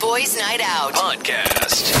the Boys Night Out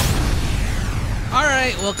podcast. All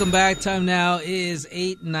right, welcome back. Time now is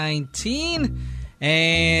 8:19.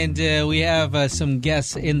 And we have some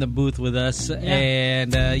guests in the booth with us. Yeah.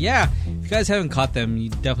 And if you guys haven't caught them, you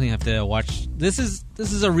definitely have to watch. This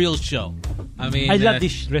is a real show. I mean, I love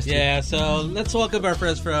this wrestling. Yeah, so let's welcome our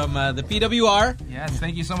friends from the PWR. Yes,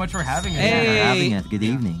 thank you so much for having us. Hey. Good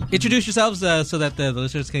evening. Introduce yourselves so that the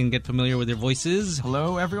listeners can get familiar with your voices.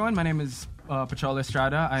 Hello, everyone. My name is Pacholo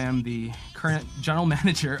Estrada. I am the current general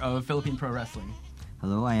manager of Philippine Pro Wrestling.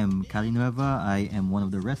 Hello, I am Cali Nueva. I am one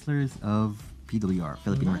of the wrestlers of PWR,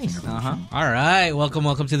 Philippine Wrestling Revolution. All right, welcome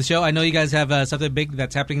to the show. I know you guys have something big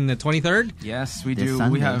that's happening on the 23rd. Yes, we This do.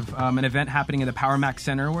 Sunday. We have an event happening in the Power Max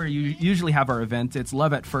Center where you usually have our event. It's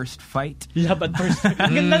Love at First Fight. Love at First Fight.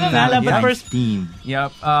 Love at First Team.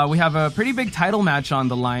 Yep. We have a pretty big title match on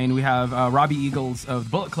the line. We have Robbie Eagles of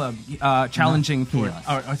Bullet Club challenging for...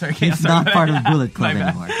 sorry. He's sorry. not part of Bullet Club My bad.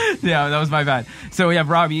 anymore. Yeah, that was my bad. So we have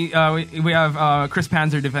Robbie. We have Chris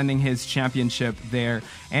Panzer defending his championship there.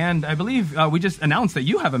 And I believe we just announced that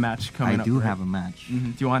you have a match coming up. I do right? have a match.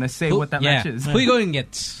 Do you want to say what that match is? Who are you going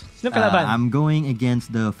against? I'm going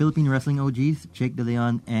against the Philippine Wrestling OGs, Jake De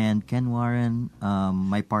Leon and Ken Warren.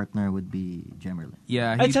 My partner would be Jemerlin.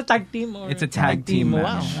 Yeah, It's a tag team? Or It's a tag team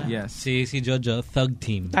match. Wow. Yes. Si Jojo, Thug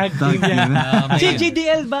Team. Tag team, yeah. Si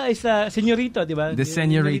JDL ba is Señorito, di ba? The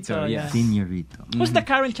Señorito, yes. Señorito. Who's the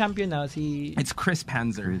current champion now? It's Chris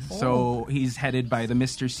Panzer. So he's headed by the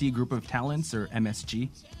Mr. C Group of Talents, or MSG.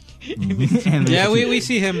 Yeah, we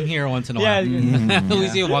see him here once in a while. We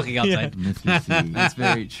see him walking outside. That's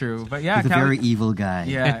very true. But yeah, He's a very evil guy.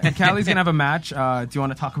 Yeah, and Callie's gonna have a match. Do you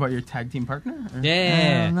want to talk about your tag team partner? Or?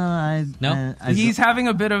 He's having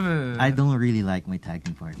a bit of a. I don't really like my tag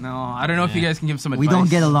team partner. No, I don't know if you guys can give some advice. We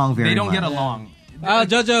don't get along very They don't well. get along.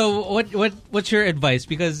 Jojo, what's your advice?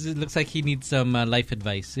 Because it looks like he needs some life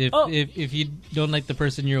advice. If you don't like the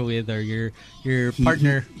person you're with or your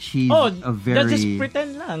partner, she's a very just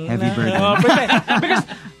pretend lang. heavy burden. Pretend. Because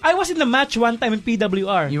I was in the match one time in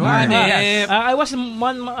PWR. You are? Yes. I was in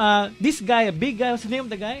one, this guy, a big guy, what's the name of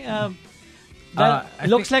the guy?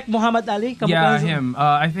 Looks like Muhammad Ali. Yeah, him.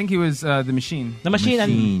 I think he was the Machine. The Machine.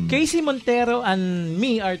 And Casey Montero and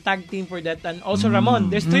me are tag team for that. And also Ramon.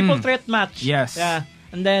 There's triple threat match. Yes. Yeah.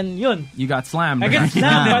 And then, yun. You got slammed. I got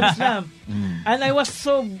slammed. And I was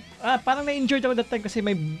so... parang na-injured ako that time kasi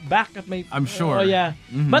my back at my... I'm sure. Oh, yeah.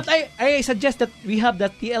 But I suggest that we have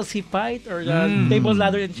that TLC fight or the table,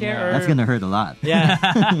 ladder, and chair. Yeah. Or, that's gonna hurt a lot. Yeah.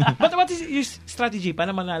 But what is your strategy?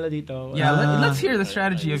 Paano manalo dito? Yeah, let's hear the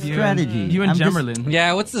strategy of you. You and Gemerlin.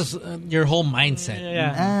 Yeah, what's this? Your whole mindset.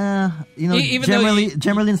 You know,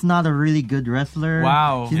 Gemerlin's not a really good wrestler.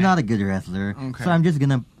 Wow. She's not a good wrestler. Okay. So I'm just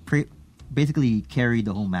gonna basically carry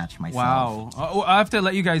the whole match myself. Wow. I have to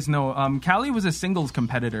let you guys know, Callie was a singles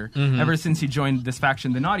competitor ever since he joined this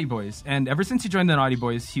faction, the Naughty Boys. And ever since he joined the Naughty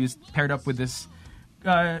Boys, he was paired up with this...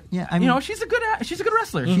 she's a good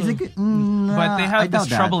wrestler. She's a good... but they have this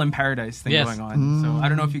Trouble in Paradise thing going on. So I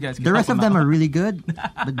don't know if you guys can The rest of them are really good,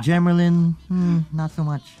 but Gemerlin, not so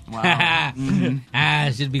much. Wow.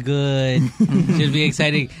 Should be good. Should be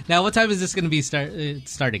exciting. Now, what time is this going to be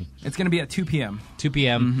starting? It's going to be at 2 p.m. 2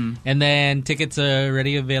 p.m. And then tickets are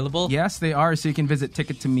already available? Yes, they are. So you can visit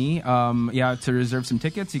Ticket to Me to reserve some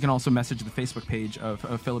tickets. You can also message the Facebook page of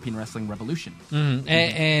Philippine Wrestling Revolution.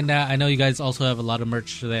 And I know you guys also have a lot of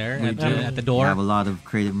merch there at the door. We have a lot of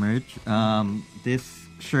creative merch. This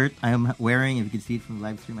shirt I am wearing, if you can see it from the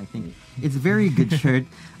live stream, I think it's a very good shirt.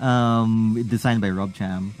 Designed by Rob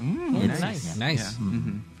Cham. Nice.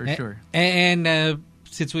 For sure. And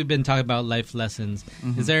since we've been talking about life lessons,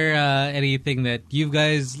 is there anything that you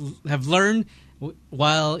guys have learned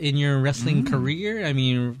while in your wrestling career? I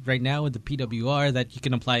mean, right now with the PWR that you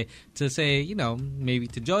can apply to, say, maybe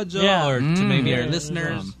to JoJo or to maybe our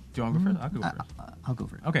listeners. Do you want to go first? I'll go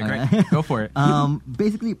first. Okay, great. Go for it.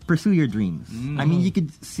 Basically, pursue your dreams. I mean, you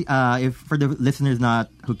could see, if for the listeners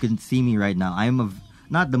who can see me right now, I'm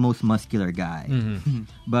not the most muscular guy,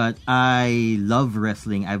 but I love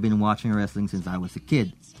wrestling. I've been watching wrestling since I was a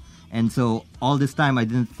kid. And so all this time, I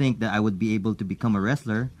didn't think that I would be able to become a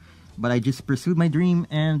wrestler. But I just pursued my dream,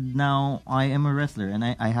 and now I am a wrestler, and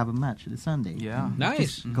I have a match this Sunday. Yeah,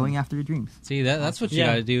 nice. Just going after your dreams. See, that's what you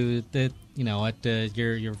got to do. That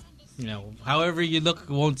your however you look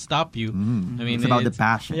won't stop you. I mean, it's about the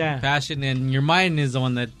passion. Passion, and your mind is the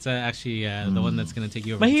one that's actually the one that's going to take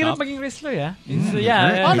you over the top. Mahirap maging wrestler,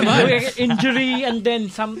 injury, and then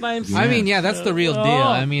sometimes. I mean, that's the real deal.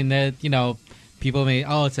 I mean that people may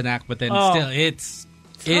it's an act, but then still it's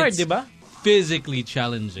hard, diba? Physically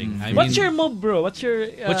challenging. What's your move, bro? What's your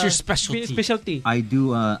specialty? I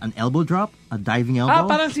do an elbow drop, a diving elbow.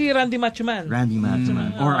 Parang si Randy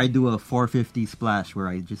Machoman. Or I do a 450 splash where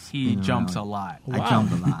I just he jumps a lot. I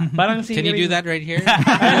jump a lot. Parang Can you do that right here? do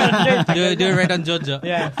it right on JoJo.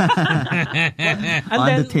 Yeah.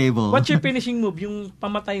 On the table. What's your finishing move? Yung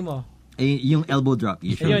pamatay mo? Yung elbow drop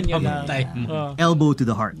usually. Elbow to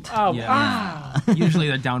the heart. Usually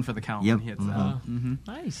they're down for the count. Yep. When he hits that.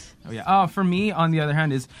 Nice. Oh yeah. For me, on the other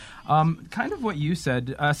hand, is kind of what you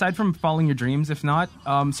said. Aside from following your dreams, if not,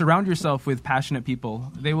 surround yourself with passionate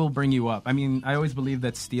people. They will bring you up. I mean, I always believe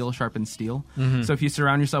that steel sharpens steel. So if you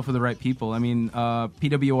surround yourself with the right people, I mean,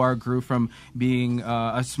 PWR grew from being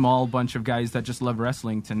a small bunch of guys that just love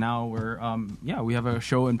wrestling to now we're we have a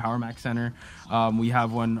show in Power Max Center. We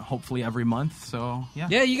have one hopefully every month. So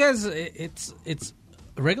yeah, you guys, it's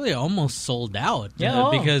regularly almost sold out.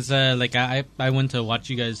 Because I went to watch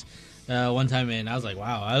you guys one time and I was like,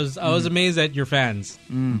 wow, I was amazed at your fans.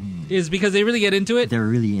 Is because they really get into it. They're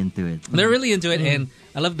really into it. And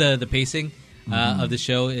I love the pacing of the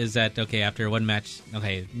show. Is that after one match,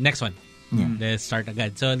 next one, they start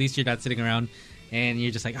again. So at least you're not sitting around and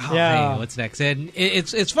you're just like, hey, what's next? And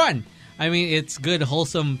it's fun. I mean, it's good,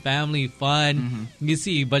 wholesome family fun. You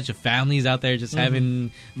see a bunch of families out there just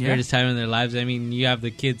having greatest time in their lives. I mean, you have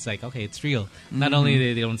the kids like, okay, it's real. Not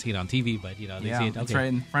only they don't see it on TV, but they see it. It's right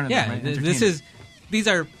in front of them. Right? These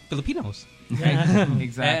are Filipinos. Right?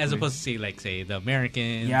 Exactly. As opposed to say the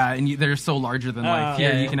Americans. Yeah, and they're so larger than life.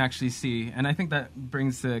 Here you can actually see, and I think that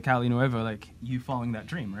brings to Cali Nueva like you following that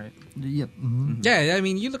dream, right? Yep. Yeah, I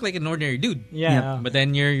mean you look like an ordinary dude. Yeah. But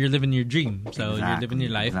then you're living your dream, so you're living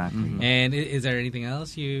your life. Exactly. And is there anything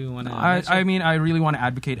else you want to? I mean, I really want to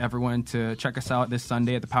advocate everyone to check us out this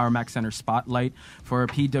Sunday at the Power Max Center Spotlight for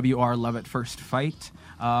PWR Love at First Fight.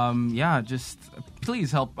 Just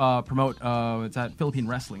please help promote it's at Philippine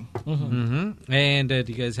Wrestling. And do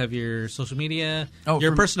you guys have your social media?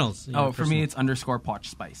 Your personals? For me, it's _Poch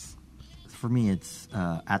Spice. For me, it's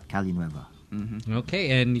at Cali Nueva.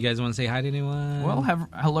 Okay, and you guys want to say hi to anyone? Well,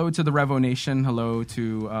 hello to the Revo Nation. Hello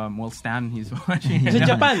to Stan. He's watching. He's in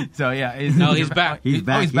Japan. So yeah, he's back. He's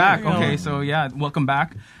back. He's back. Okay, so yeah, welcome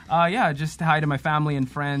back. Just hi to my family and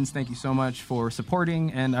friends. Thank you so much for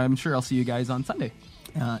supporting, and I'm sure I'll see you guys on Sunday.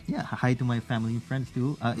 Hi to my family and friends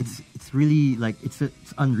too. It's really like it's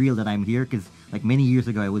unreal that I'm here because like many years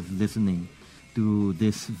ago I was listening to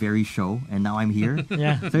this very show and now I'm here.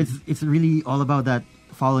 So it's really all about that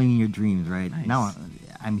following your dreams, right? Nice. Now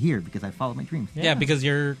I'm here because I follow my dreams. Yeah, because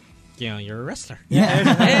you're a wrestler.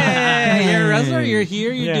 Yeah. You're a wrestler. You're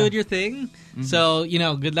here. You're doing your thing. So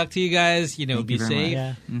good luck to you guys. Be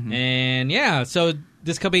safe. And so.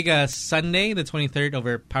 This coming Sunday, the 23rd,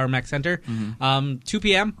 over at Power Max Center, 2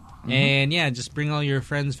 p.m. And just bring all your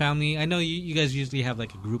friends, family. I know you guys usually have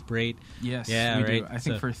like a group rate. Yes, yeah, we do. I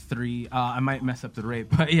think for 3, I might mess up the rate,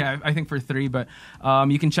 but yeah, I think for 3. But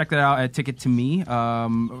you can check that out at Ticket to Me.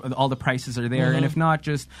 All the prices are there, and if not,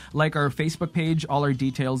 just like our Facebook page. All our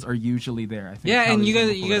details are usually there. I think. Yeah, and you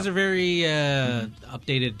guys are very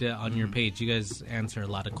updated on your page. You guys answer a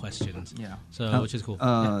lot of questions. Yeah, so which is cool.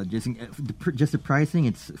 Just the pricing,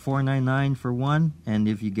 it's $499 for 1, and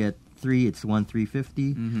if you get 3, it's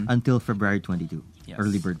 $1,350 until February 22. Yes.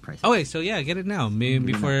 Early bird price. Oh wait, so get it now,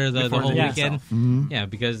 maybe before the whole weekend. Yeah,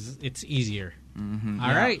 because it's easier.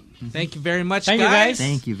 All right, thank you very much, guys.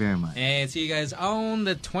 Thank you very much. And see you guys on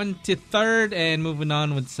the 23rd. And moving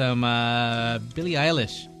on with some Billie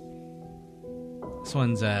Eilish. This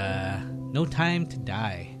one's "No Time to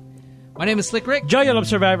Die." My name is Slick Rick. Jojo Love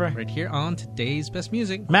Survivor. Right here on Today's Best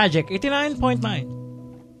Music. Magic 89.9.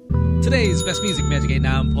 Today's Best Music, Magic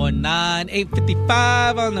 89.9,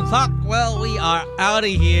 8:55 on the clock. Well, we are out of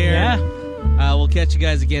here. Yeah. We'll catch you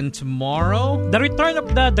guys again tomorrow. The return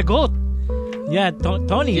of the GOAT. Yeah,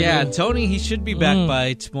 Tony. Yeah, Tony, he should be back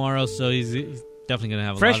by tomorrow, so he's definitely going to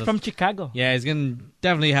have fresh from Chicago. Yeah, he's going to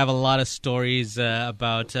definitely have a lot of stories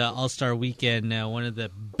about All-Star Weekend, one of the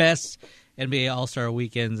best NBA All-Star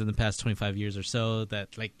weekends in the past 25 years or so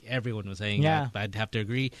that like everyone was saying. Yeah. I'd have to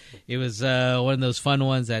agree. It was one of those fun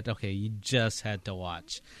ones that, you just had to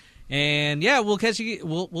watch. And we'll catch you.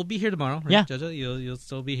 We'll be here tomorrow, right, Jojo? You'll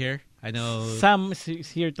still be here. I know. Sam is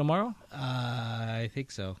here tomorrow? I think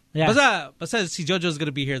so. Yeah. Basta si Jojo's going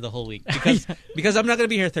to be here the whole week because I'm not going to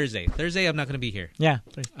be here Thursday. Thursday, I'm not going to be here. Yeah.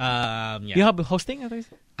 You have hosting on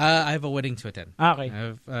Thursday? I have a wedding to attend. Okay. I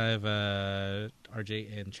have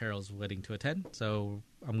RJ and Cheryl's wedding to attend, so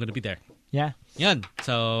I'm going to be there. Yeah. Yan.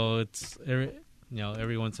 So it's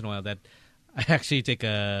every once in a while that I actually take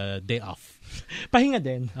a day off. Pahinga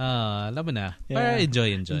din. Alam mo na. Yeah.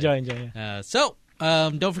 Enjoy. Yeah. So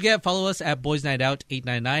don't forget, follow us at Boys Night Out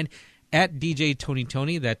 899, at DJ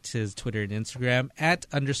Tony. That's his Twitter and Instagram. At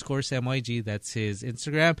 _SamYG. That's his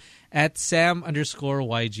Instagram. At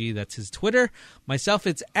Sam_YG. That's his Twitter. Myself,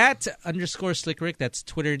 it's at _SlickRick. That's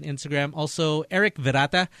Twitter and Instagram. Also, Eric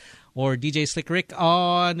Virata or DJ Slickrick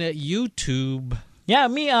on YouTube. Yeah,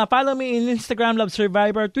 me. Follow me in Instagram, Love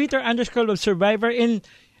Survivor. Twitter, _Love Survivor.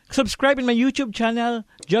 Subscribe in my YouTube channel,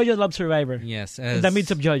 Jojo Love Survivor. Yes. In the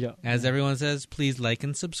midst of Jojo. As everyone says, please like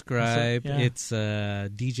and subscribe. Yeah. It's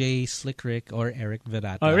DJ Slickrick or Eric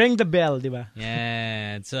Virata. Ring the bell, di ba?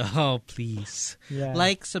 Yeah. So please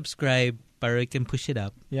like, subscribe, para we can push it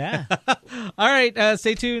up. Yeah. All right.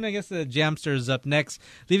 Stay tuned. I guess the Jamster is up next.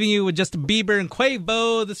 Leaving you with Justin Bieber and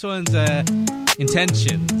Quavo. This one's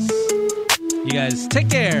Intentions. You guys take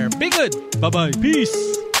care. Be good. Bye-bye.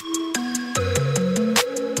 Peace.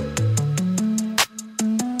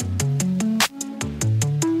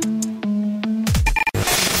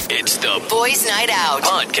 Boys Night Out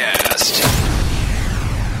Podcast.